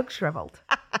 She doesn't look shriveled.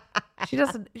 She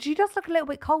does look a little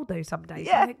bit cold though some days.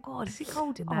 Yeah. I think, God, is it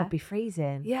cold in Oh, there? it'd be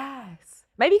freezing. Yes.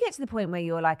 Maybe get to the point where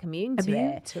you're like immune to Immune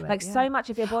it. to it, Like yeah. so much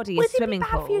of your body Would is it be swimming bad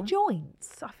pool. for your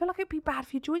joints? I feel like it'd be bad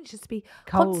for your joints just to be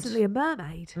Cold. constantly a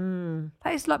mermaid.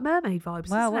 That is like mermaid vibes,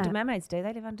 Well, isn't what it? do mermaids do?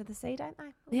 They live under the sea, don't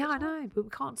they? Yeah, I know, but we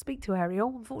can't speak to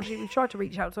Ariel. Unfortunately, we've tried to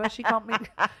reach out to her. She can't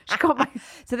make. She can't make.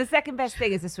 So the second best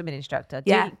thing is a swimming instructor.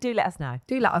 Yeah. Do let us know.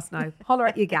 Do let us know. Holler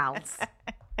at your gals.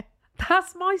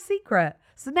 That's my secret.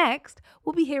 So next,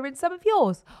 we'll be hearing some of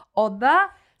yours on the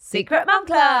Secret Mum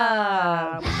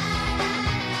Club.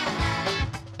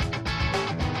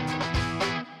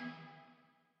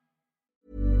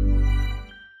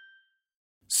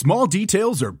 Small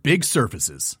details are big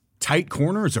surfaces. Tight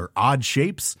corners are odd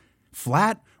shapes.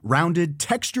 Flat, rounded,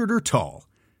 textured, or tall.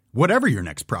 Whatever your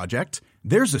next project,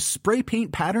 there's a spray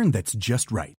paint pattern that's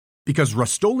just right. Because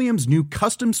Rust-Oleum's new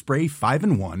Custom Spray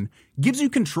 5-in-1 gives you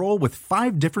control with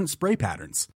 5 different spray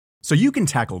patterns. So you can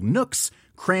tackle nooks,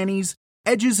 crannies,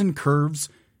 edges, and curves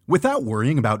without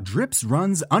worrying about drips,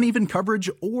 runs, uneven coverage,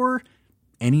 or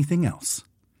anything else.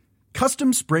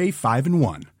 Custom Spray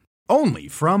 5-in-1. Only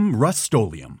from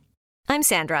Rust-Oleum. I'm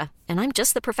Sandra, and I'm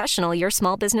just the professional your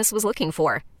small business was looking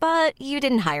for. But you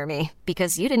didn't hire me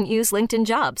because you didn't use LinkedIn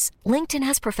Jobs. LinkedIn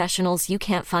has professionals you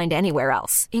can't find anywhere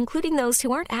else, including those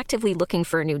who aren't actively looking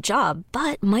for a new job,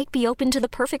 but might be open to the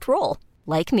perfect role,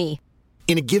 like me.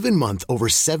 In a given month, over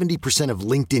 70% of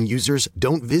LinkedIn users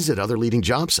don't visit other leading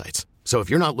job sites. So if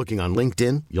you're not looking on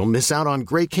LinkedIn, you'll miss out on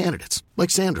great candidates like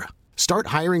Sandra. Start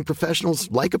hiring professionals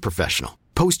like a professional.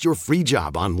 Post your free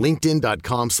job on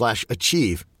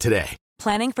linkedin.com/achieve today.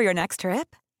 Planning for your next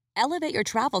trip? Elevate your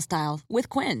travel style with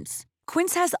Quince.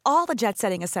 Quince has all the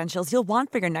jet-setting essentials you'll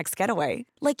want for your next getaway,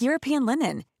 like European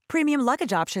linen, premium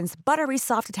luggage options, buttery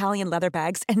soft Italian leather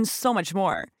bags, and so much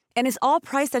more. And is all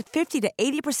priced at 50 to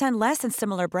 80% less than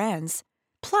similar brands.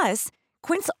 Plus,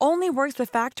 Quince only works with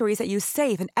factories that use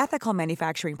safe and ethical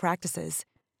manufacturing practices.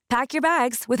 Pack your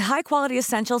bags with high-quality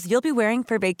essentials you'll be wearing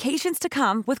for vacations to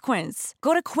come with Quince.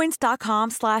 Go to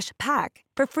quince.com/pack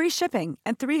for free shipping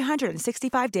and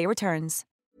 365-day returns.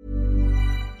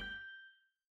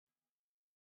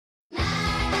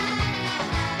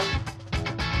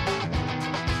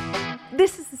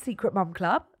 This is the Secret Mum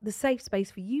Club, the safe space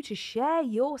for you to share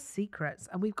your secrets.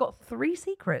 And we've got 3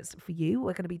 secrets for you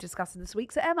we're going to be discussing this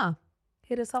week. So Emma,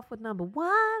 hit us off with number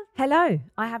 1. Hello,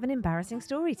 I have an embarrassing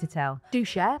story to tell. Do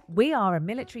share. We are a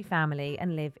military family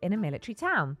and live in a military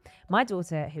town. My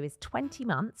daughter, who is 20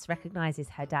 months, recognises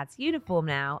her dad's uniform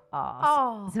now.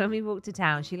 So when we walk to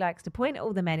town, she likes to point at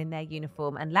all the men in their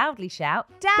uniform and loudly shout,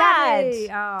 Dad! Daddy!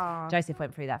 Oh. Joseph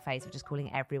went through that phase of just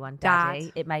calling everyone Daddy.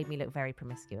 Dad. It made me look very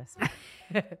promiscuous.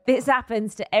 This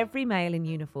happens to every male in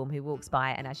uniform who walks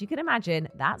by, and as you can imagine,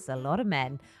 that's a lot of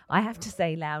men. I have to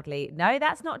say loudly, no,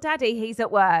 that's not Daddy, he's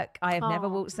at work. I have never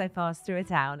walked so fast through a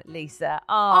town. Lisa.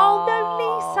 Oh, no,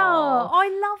 Lisa. I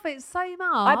love it so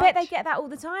much. I bet they get that all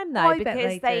the time, though,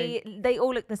 because they they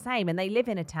all look the same, and they live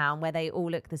in a town where they all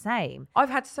look the same. I've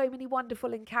had so many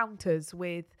wonderful encounters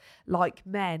with like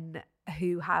men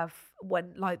who have,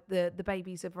 when like the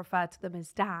babies have referred to them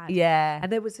as dad. Yeah. And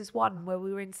there was this one where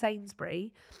we were in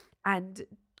Sainsbury and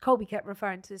Colby kept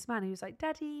referring to this man. He was like,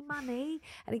 Daddy, money.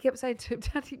 And he kept saying to him,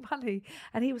 Daddy, money.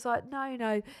 And he was like,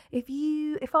 no,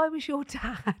 if I was your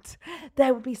dad,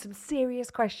 there would be some serious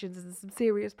questions and some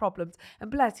serious problems. And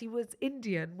bless, he was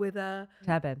Indian with a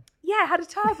turban. Yeah, had a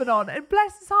turban on, and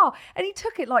bless his heart. And he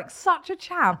took it like such a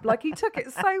champ. Like, he took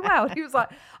it so well. He was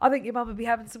like, I think your mum would be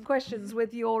having some questions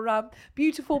with your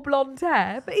beautiful blonde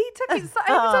hair. But he took it so,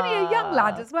 he was only a young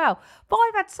lad as well. But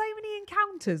I've had so many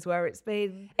encounters where it's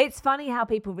been... It's funny how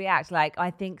people react. Like,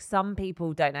 I think some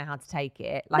people don't know how to take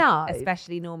it. Like, no.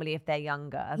 Especially normally if they're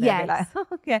younger. Yes. Be like, oh,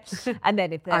 okay. And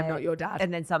then if they're... I'm not your dad.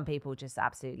 And then some people just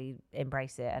absolutely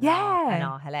embrace it and, yeah.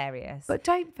 are hilarious. But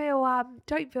don't feel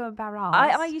embarrassed.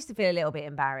 I used to feel a little bit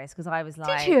embarrassed because I was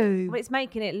like... Did you? Well, it's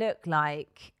making it look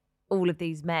like all of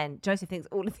these men... Joseph thinks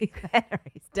all of these men are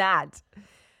his dad.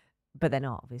 But they're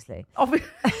not, obviously. Obviously.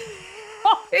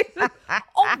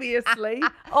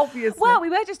 Well, we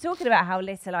were just talking about how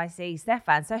little I see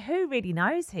Stefan. So who really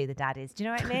knows who the dad is? Do you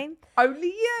know what I mean? Only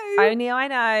you. Only I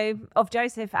know of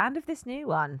Joseph and of this new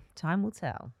one. Time will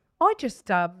tell. I used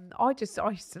to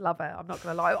love it. I'm not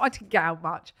going to lie. I didn't get out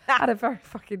much. I had a very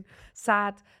fucking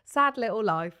sad little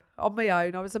life on my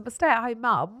own. I was a stay-at-home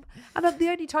mum. And then the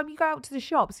only time you go out to the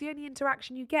shops, the only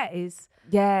interaction you get is...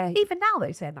 Yeah. Even now,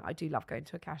 they're saying that I do love going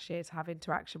to a cashier to have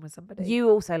interaction with somebody. You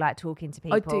also like talking to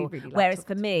people. I do really like whereas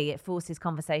for talking me, it forces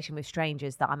conversation with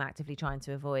strangers that I'm actively trying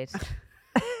to avoid.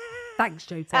 Thanks,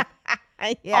 Joseph.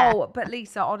 Yeah. Oh, but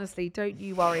Lisa, honestly, don't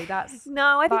you worry. I think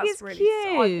it's really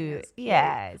cute. cute.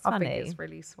 Yeah, it's funny. I think it's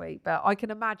really sweet. But I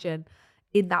can imagine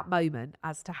in that moment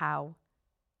as to how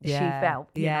she felt.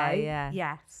 You know? Yeah.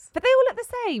 Yes. But they all look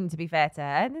the same, to be fair to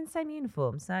her, and in the same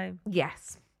uniform. So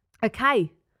yes.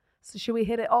 Okay. So should we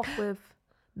hit it off with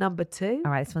number 2?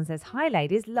 All right, this one says, hi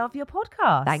ladies, love your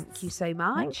podcast. Thank you so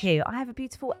much. Thank you. I have a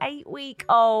beautiful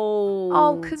 8-week-old.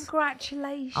 Oh,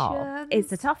 congratulations. Oh,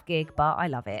 it's a tough gig, but I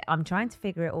love it. I'm trying to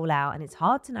figure it all out and it's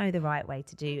hard to know the right way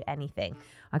to do anything.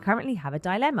 I currently have a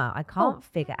dilemma. I can't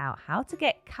figure out how to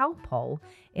get Calpol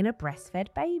in a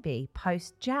breastfed baby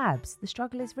post jabs. The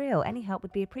struggle is real. Any help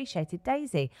would be appreciated.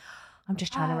 Daisy. I'm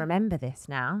just trying to remember this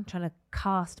now. I'm trying to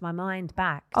cast my mind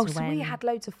back to so we had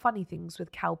loads of funny things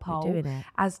with Calpol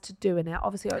as to doing it.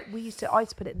 Obviously, I used to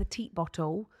put it in the teat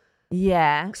bottle.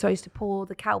 Yeah. So I used to pour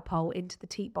the Calpol into the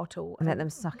teat bottle. And let them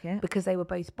suck it. Because they were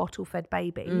both bottle-fed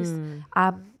babies.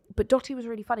 But Dottie was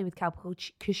really funny with Calpol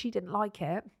because she didn't like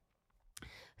it.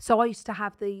 So I used to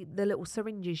have the little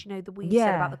syringes, that we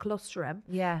said about the colostrum.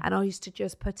 Yeah. And I used to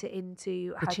just put it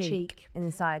into her cheek.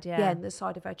 Inside, yeah. Yeah, in the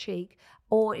side of her cheek.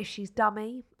 Or if she's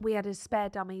dummy, we had a spare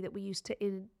dummy that we used to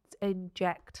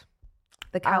inject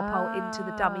the Calpol into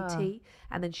the dummy tea.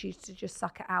 And then she used to just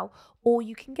suck it out. Or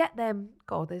you can get them,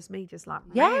 God, there's me just like...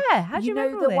 Yeah, how do you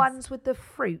remember know the this? ones with the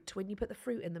fruit, when you put the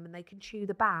fruit in them and they can chew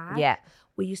the bag? Yeah.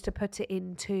 We used to put it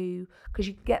into... Because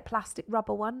you can get plastic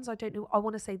rubber ones. I don't know. I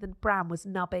want to say the brand was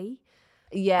Nubby.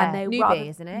 Yeah, and Newbie,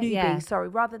 isn't it? Newbie, sorry.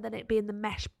 Rather than it being the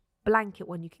mesh blanket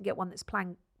one, you can get one that's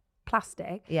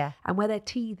plastic. Yeah. And where they're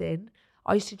teething,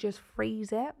 I used to just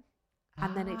freeze it.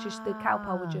 And then it just, the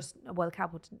Calpol would just, the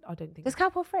Calpol, I don't think. Does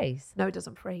Calpol freeze? No, it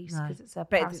doesn't freeze because it's a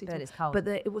but paracetamol. it's cold. But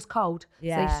it was cold.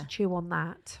 Yeah. So they used to chew on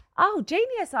that. Oh,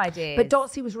 genius idea. But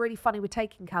Dotsy was really funny with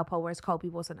taking Calpol, whereas Colby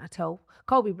wasn't at all.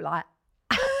 Colby would be like,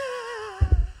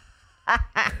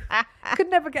 could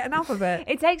never get enough of it.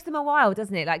 It takes them a while,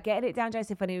 doesn't it? Like getting it down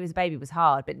Joseph when he was a baby was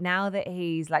hard, but now that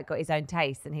he's like got his own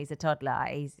taste and he's a toddler,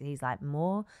 he's like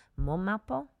more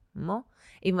Malpo, more.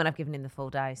 Even when I've given him the full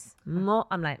dose, more.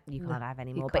 I'm like, you can't have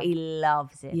any more. But he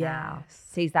loves it now.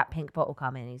 Sees that pink bottle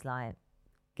come in, he's like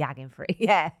gagging for it.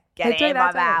 Yeah, get it in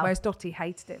my mouth. Whereas Dottie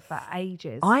hated it for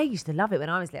ages. I used to love it when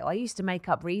I was little. I used to make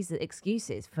up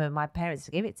excuses for my parents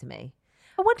to give it to me.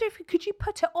 I wonder if could you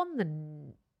put it on the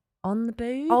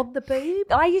boob? On the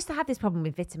boob? I used to have this problem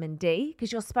with vitamin D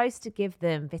because you're supposed to give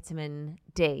them vitamin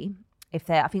D if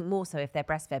they're, I think more so if they're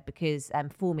breastfed because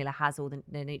formula has all the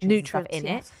nutrients and stuff in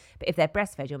it. But if they're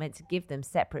breastfed, you're meant to give them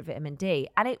separate vitamin D.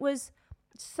 And it was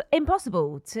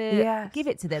impossible to give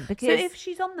it to them because... So if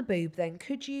she's on the boob then,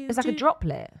 could you... It's like a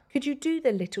droplet. Could you do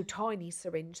the little tiny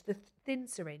syringe, the thin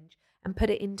syringe, and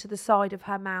put it into the side of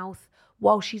her mouth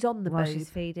while she's on the boob? While she's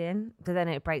feeding. But then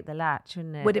it'd break the latch,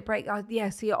 wouldn't it? Would it break?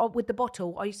 See, with the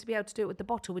bottle, I used to be able to do it with the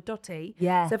bottle with Dottie.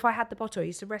 Yeah. So if I had the bottle, I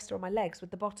used to rest her on my legs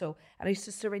with the bottle, and I used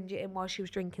to syringe it in while she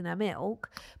was drinking her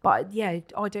milk. But yeah,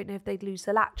 I don't know if they'd lose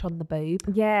the latch on the boob.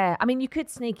 Yeah, I mean, you could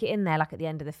sneak it in there like at the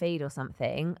end of the feed or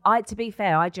something. To be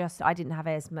fair, I didn't have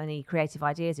as many creative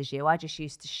ideas as you. I just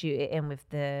used to shoot it in with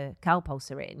the Calpol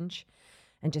syringe.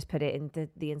 And just put it in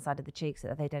the inside of the cheek so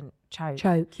that they don't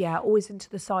choke. Yeah, always into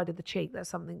the side of the cheek. That's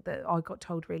something that I got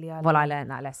told really early. Well, I learned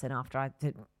that lesson after I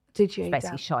did. Did you?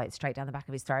 Basically shot it straight down the back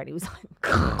of his throat. He was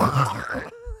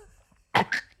like...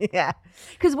 Yeah.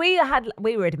 Because we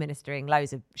were administering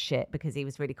loads of shit because he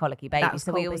was really colicky baby.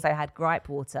 So we also had gripe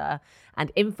water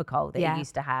and Infocol that he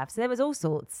used to have. So there was all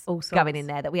sorts going in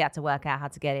there that we had to work out how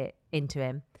to get it into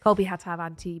him. Colby had to have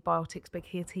antibiotics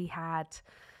because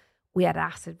we had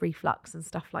acid reflux and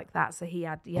stuff like that. So he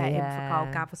had,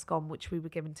 Infocol, Gaviscon, which we were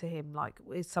giving to him. Like,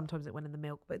 sometimes it went in the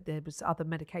milk, but there was other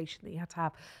medication that he had to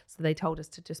have. So they told us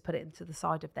to just put it into the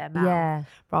side of their mouth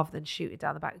rather than shoot it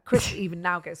down the back. Chris even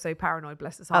now gets so paranoid,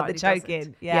 bless his heart. Oh, the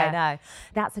choking. Yeah, no.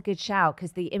 That's a good shout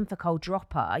because the Infocol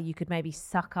dropper, you could maybe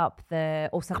suck up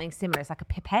or something similar. It's like a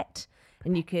pipette.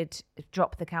 And you could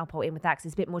drop the Calpol in with that because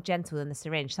it's a bit more gentle than the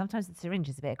syringe. Sometimes the syringe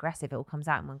is a bit aggressive. It all comes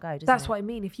out in one go, doesn't it? That's what I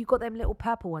mean. If you've got them little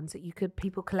purple ones that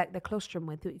people collect their colostrum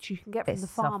with, which you can get from the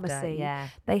pharmacy,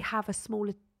 they have a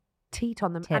smaller teat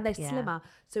on them and they're slimmer.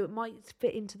 So it might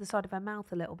fit into the side of her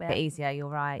mouth a little bit. A bit easier, you're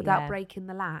right. Without breaking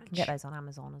the latch. You can get those on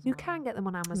Amazon as well. You can get them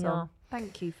on Amazon. Yeah.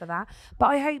 Thank you for that. But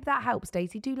I hope that helps,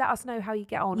 Daisy. Do let us know how you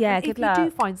get on. Yeah, and good if luck. you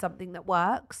do find something that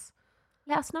works,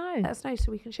 let us know. Let us know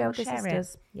so we can share with the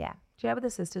sisters. Yeah. Share with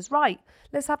the sisters. Right.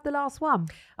 Let's have the last one.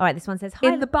 All right. This one says, hi.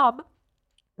 In the bum.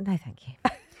 No, thank you.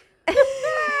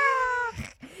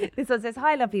 This one says,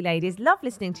 hi, lovely ladies. Love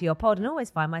listening to your pod and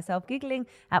always find myself giggling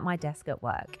at my desk at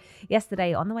work.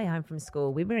 Yesterday, on the way home from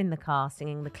school, we were in the car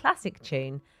singing the classic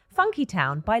tune, Funky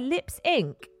Town by Lips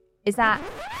Inc. Is that,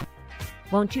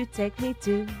 won't you take me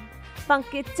to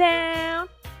Funky Town?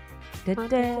 Da, da,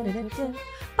 da, da, da.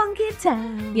 Funky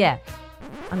Town. Yeah.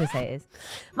 I'm going to say it is.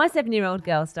 My 7-year-old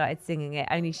girl started singing it,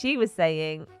 only she was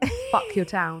saying... Fuck your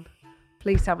town.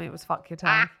 Please tell me it was fuck your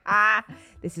town.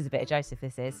 This is a bit of Joseph,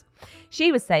 this is.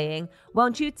 She was saying,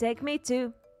 won't you take me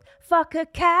to fuck a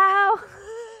cow?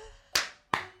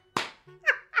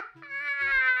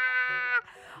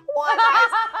 What?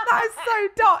 That is so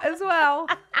dot as well.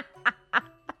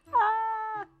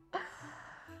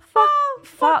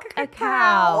 Fuck a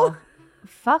cow.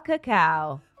 Fuck a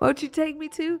cow. Won't you take me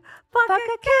to fuck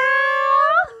a cow?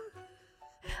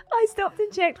 I stopped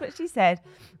and checked what she said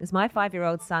as my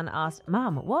 5-year-old son asked,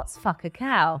 Mum, what's fuck a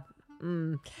cow?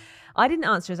 I didn't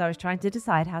answer as I was trying to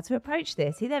decide how to approach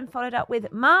this. He then followed up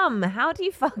with, Mum, how do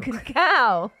you fuck a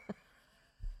cow?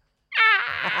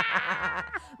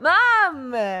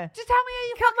 Mum! Just tell me how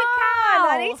you fuck a cow.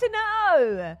 I need to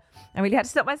know. I really had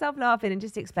to stop myself laughing and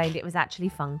just explained it was actually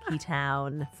Funky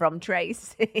Town from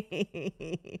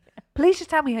Tracy. Please just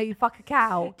tell me how you fuck a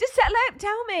cow. Just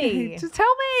tell me. Just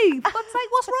tell me. For God's sake,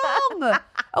 what's wrong?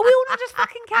 Are we all not just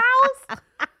fucking cows?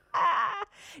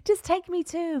 Just take me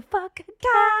to fuck a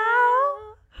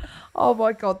cow. Oh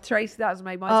my God, Tracy, that has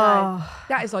made my day.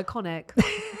 That is iconic.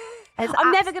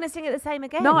 I'm never going to sing it the same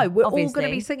again. No, we're obviously. all going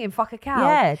to be singing fuck a cow.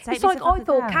 Yeah, it's like I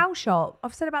thought cow shot.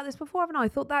 I've said about this before, haven't I?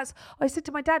 I said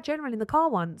to my dad generally in the car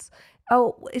once,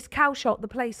 oh, is cow shot the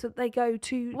place that they go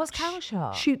to? What's cow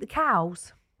shot? Shoot the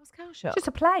cows. What's cow shot? It's just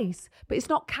a place, but it's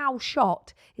not cow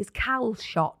shot. It's cow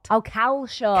shot. Oh, cow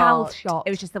shot. Cow shot. It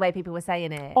was just the way people were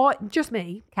saying it. Just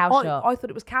me. Cow shot. I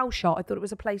thought it was cow shot. I thought it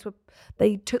was a place where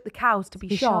they took the cows to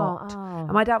be shot. Oh.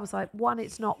 And my dad was like, one,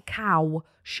 it's not cow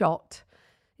shot.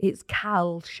 It's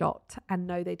cow shot. And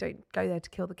no, they don't go there to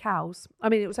kill the cows. I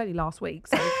mean, it was only last week,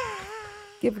 so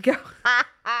give a girl.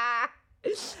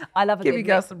 I love a Give your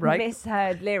girl some break.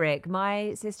 misheard lyric.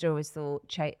 My sister always thought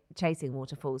Chasing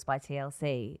Waterfalls by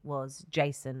TLC was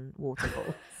Jason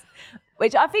Waterfalls,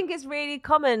 which I think is really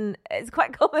common. It's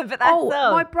quite common for that song.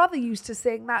 My brother used to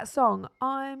sing that song,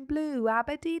 I'm blue,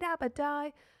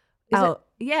 abba-dee-dabba-die.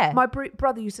 Yeah. My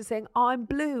brother used to sing, I'm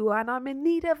blue and I'm in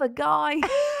need of a guy.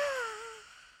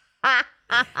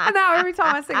 And now every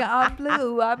time I sing it, I'm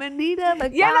blue, I'm in need of a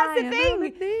guy. Yeah, that's the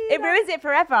thing. It ruins it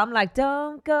forever. I'm like,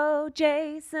 don't go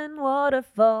Jason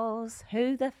Waterfalls.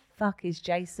 Who the fuck is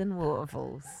Jason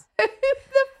Waterfalls? Who the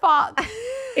fuck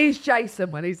is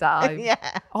Jason when he's at home?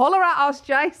 Yeah. Holler at us,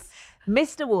 Jace.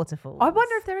 Mr. Waterfalls. I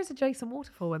wonder if there is a Jason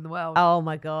Waterfall in the world. Oh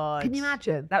my God. Can you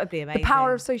imagine? That would be amazing. The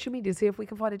power of social media. See if we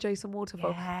can find a Jason Waterfall.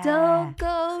 Yeah. Don't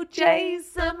go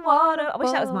Jason Waterfall. I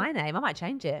wish that was my name. I might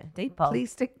change it. Deepak.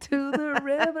 Please stick to the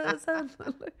rivers.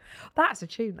 That's a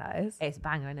tune, that is. It's a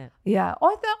banger, isn't it? Yeah.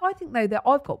 I think though that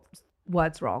I've got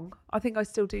words wrong. I think I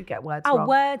still do get words wrong. Oh,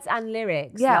 words and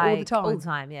lyrics. Yeah, like, all the time. All the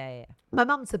time, yeah. My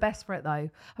mum's the best for it though.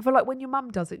 I feel like when your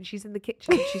mum does it and she's in the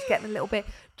kitchen, she's getting a little bit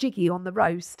jiggy on the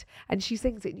roast and she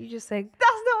sings it and you just sing,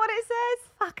 That's not what it says.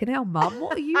 fucking hell, mum,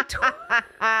 what are you talking?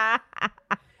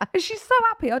 And she's so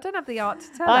happy. I don't have the art to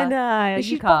tell her. I know. And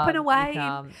she's popping away.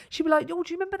 And she'll be like, oh,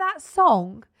 do you remember that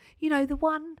song? You know, the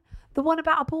one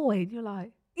about a boy. And you're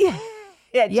like, Yeah.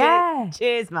 Yeah.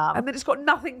 Cheers, mum. and then it's got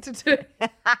nothing to do.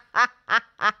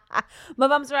 My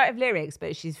mum's right with lyrics,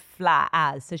 but she's flat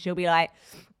as. So she'll be like,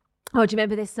 oh, do you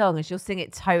remember this song? And she'll sing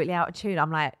it totally out of tune.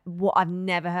 I'm like, what? I've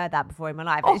never heard that before in my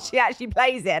life. And she actually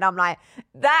plays it. And I'm like,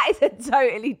 that is a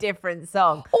totally different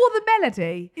song. Or the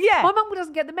melody. Yeah. My mum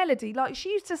doesn't get the melody. Like,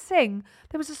 she used to sing,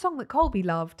 there was a song that Colby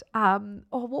loved.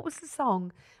 What was the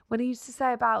song? When he used to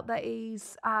say about that he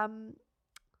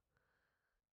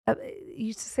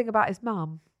used to sing about his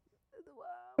mum.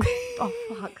 Oh,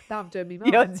 fuck. Now I'm doing me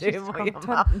mum. You're doing what your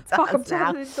mum does I'm now.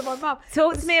 turning into my mum.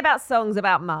 Talk to me about songs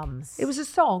about mums. It was a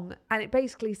song, and it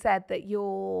basically said that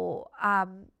you're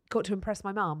got to impress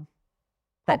my mum.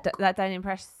 That don't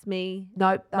impress me.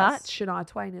 No, that's much. Shania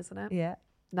Twain, isn't it? Yeah.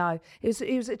 No, it was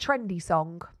a trendy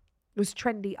song. It was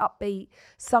trendy, upbeat,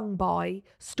 sung by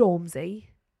Stormzy,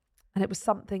 and it was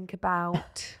something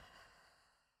about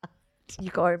you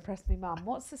got to impress me, mum.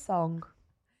 What's the song?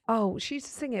 Oh, she used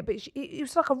to sing it, but it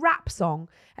was like a rap song,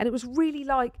 and it was really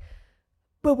like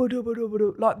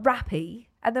rappy.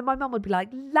 And then my mum would be like,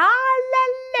 la la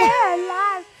la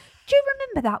la. Do you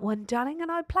remember that one, darling?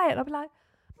 And I'd play it. And I'd be like,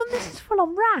 Mum, this is full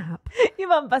on rap. Your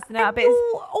mum busting out a bit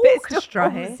orchestra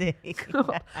here. Stormzy.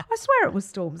 I swear it was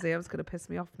Stormzy. I was going to piss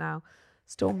me off now.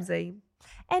 Stormzy.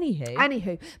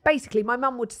 Anywho, basically, my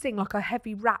mum would sing like a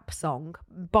heavy rap song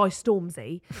by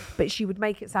Stormzy, but she would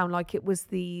make it sound like it was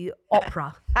the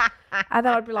opera. And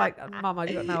then I'd be like, Mum, I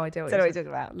got no idea what you're talking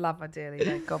about. Love her dearly,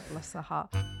 though. God bless her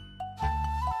heart.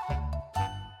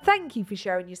 Thank you for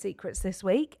sharing your secrets this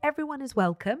week. Everyone is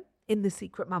welcome in the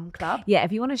Secret Mum Club. Yeah,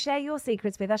 if you want to share your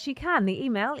secrets with us, you can. The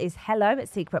email is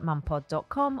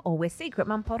hello@secretmumpod.com, or we're Secret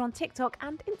Mum Pod on TikTok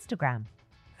and Instagram.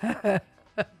 Have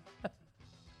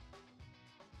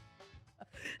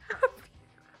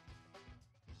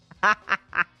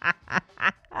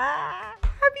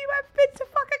you ever been to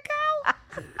fuck a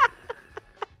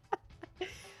cow?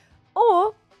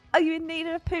 Or are you in need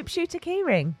of a poop shooter key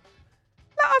ring?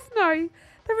 Let us know.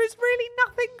 There is really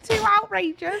nothing too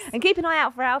outrageous. And keep an eye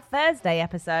out for our Thursday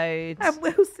episode. And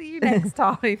we'll see you next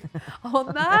time on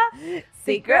the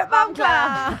Secret Mum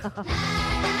Club.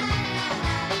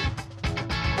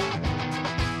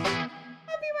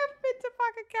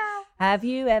 Have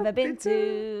you ever been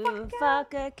to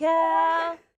fuck a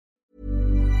cow?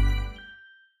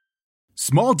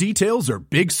 Small details are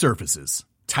big surfaces.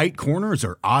 Tight corners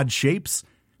are odd shapes.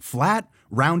 Flat,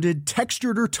 rounded,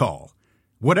 textured, or tall.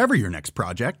 Whatever your next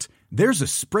project, there's a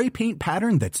spray paint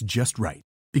pattern that's just right.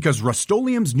 Because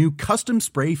Rust-Oleum's new Custom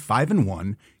Spray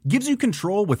 5-in-1 gives you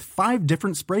control with 5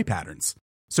 different spray patterns.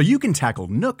 So you can tackle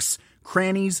nooks,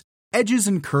 crannies, edges,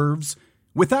 and curves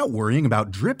without worrying about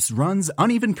drips, runs,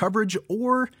 uneven coverage,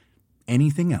 or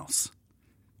anything else.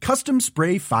 Custom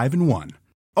Spray 5-in-1.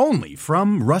 Only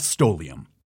from Rust-Oleum.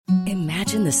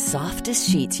 Imagine the softest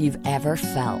sheets you've ever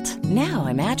felt. Now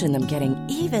imagine them getting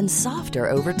even softer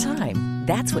over time.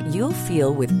 That's what you'll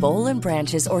feel with Boll &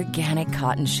 Branch's organic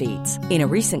cotton sheets. In a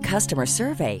recent customer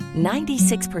survey,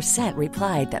 96%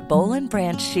 replied that Boll &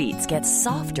 Branch sheets get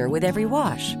softer with every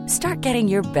wash. Start getting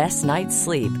your best night's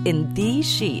sleep in these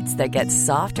sheets that get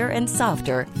softer and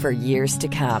softer for years to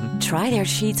come. Try their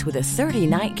sheets with a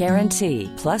 30-night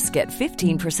guarantee. Plus, get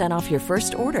 15% off your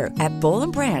first order at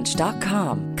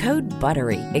bollandbranch.com. Code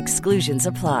BUTTERY. Exclusions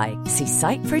apply. See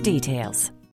site for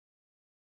details.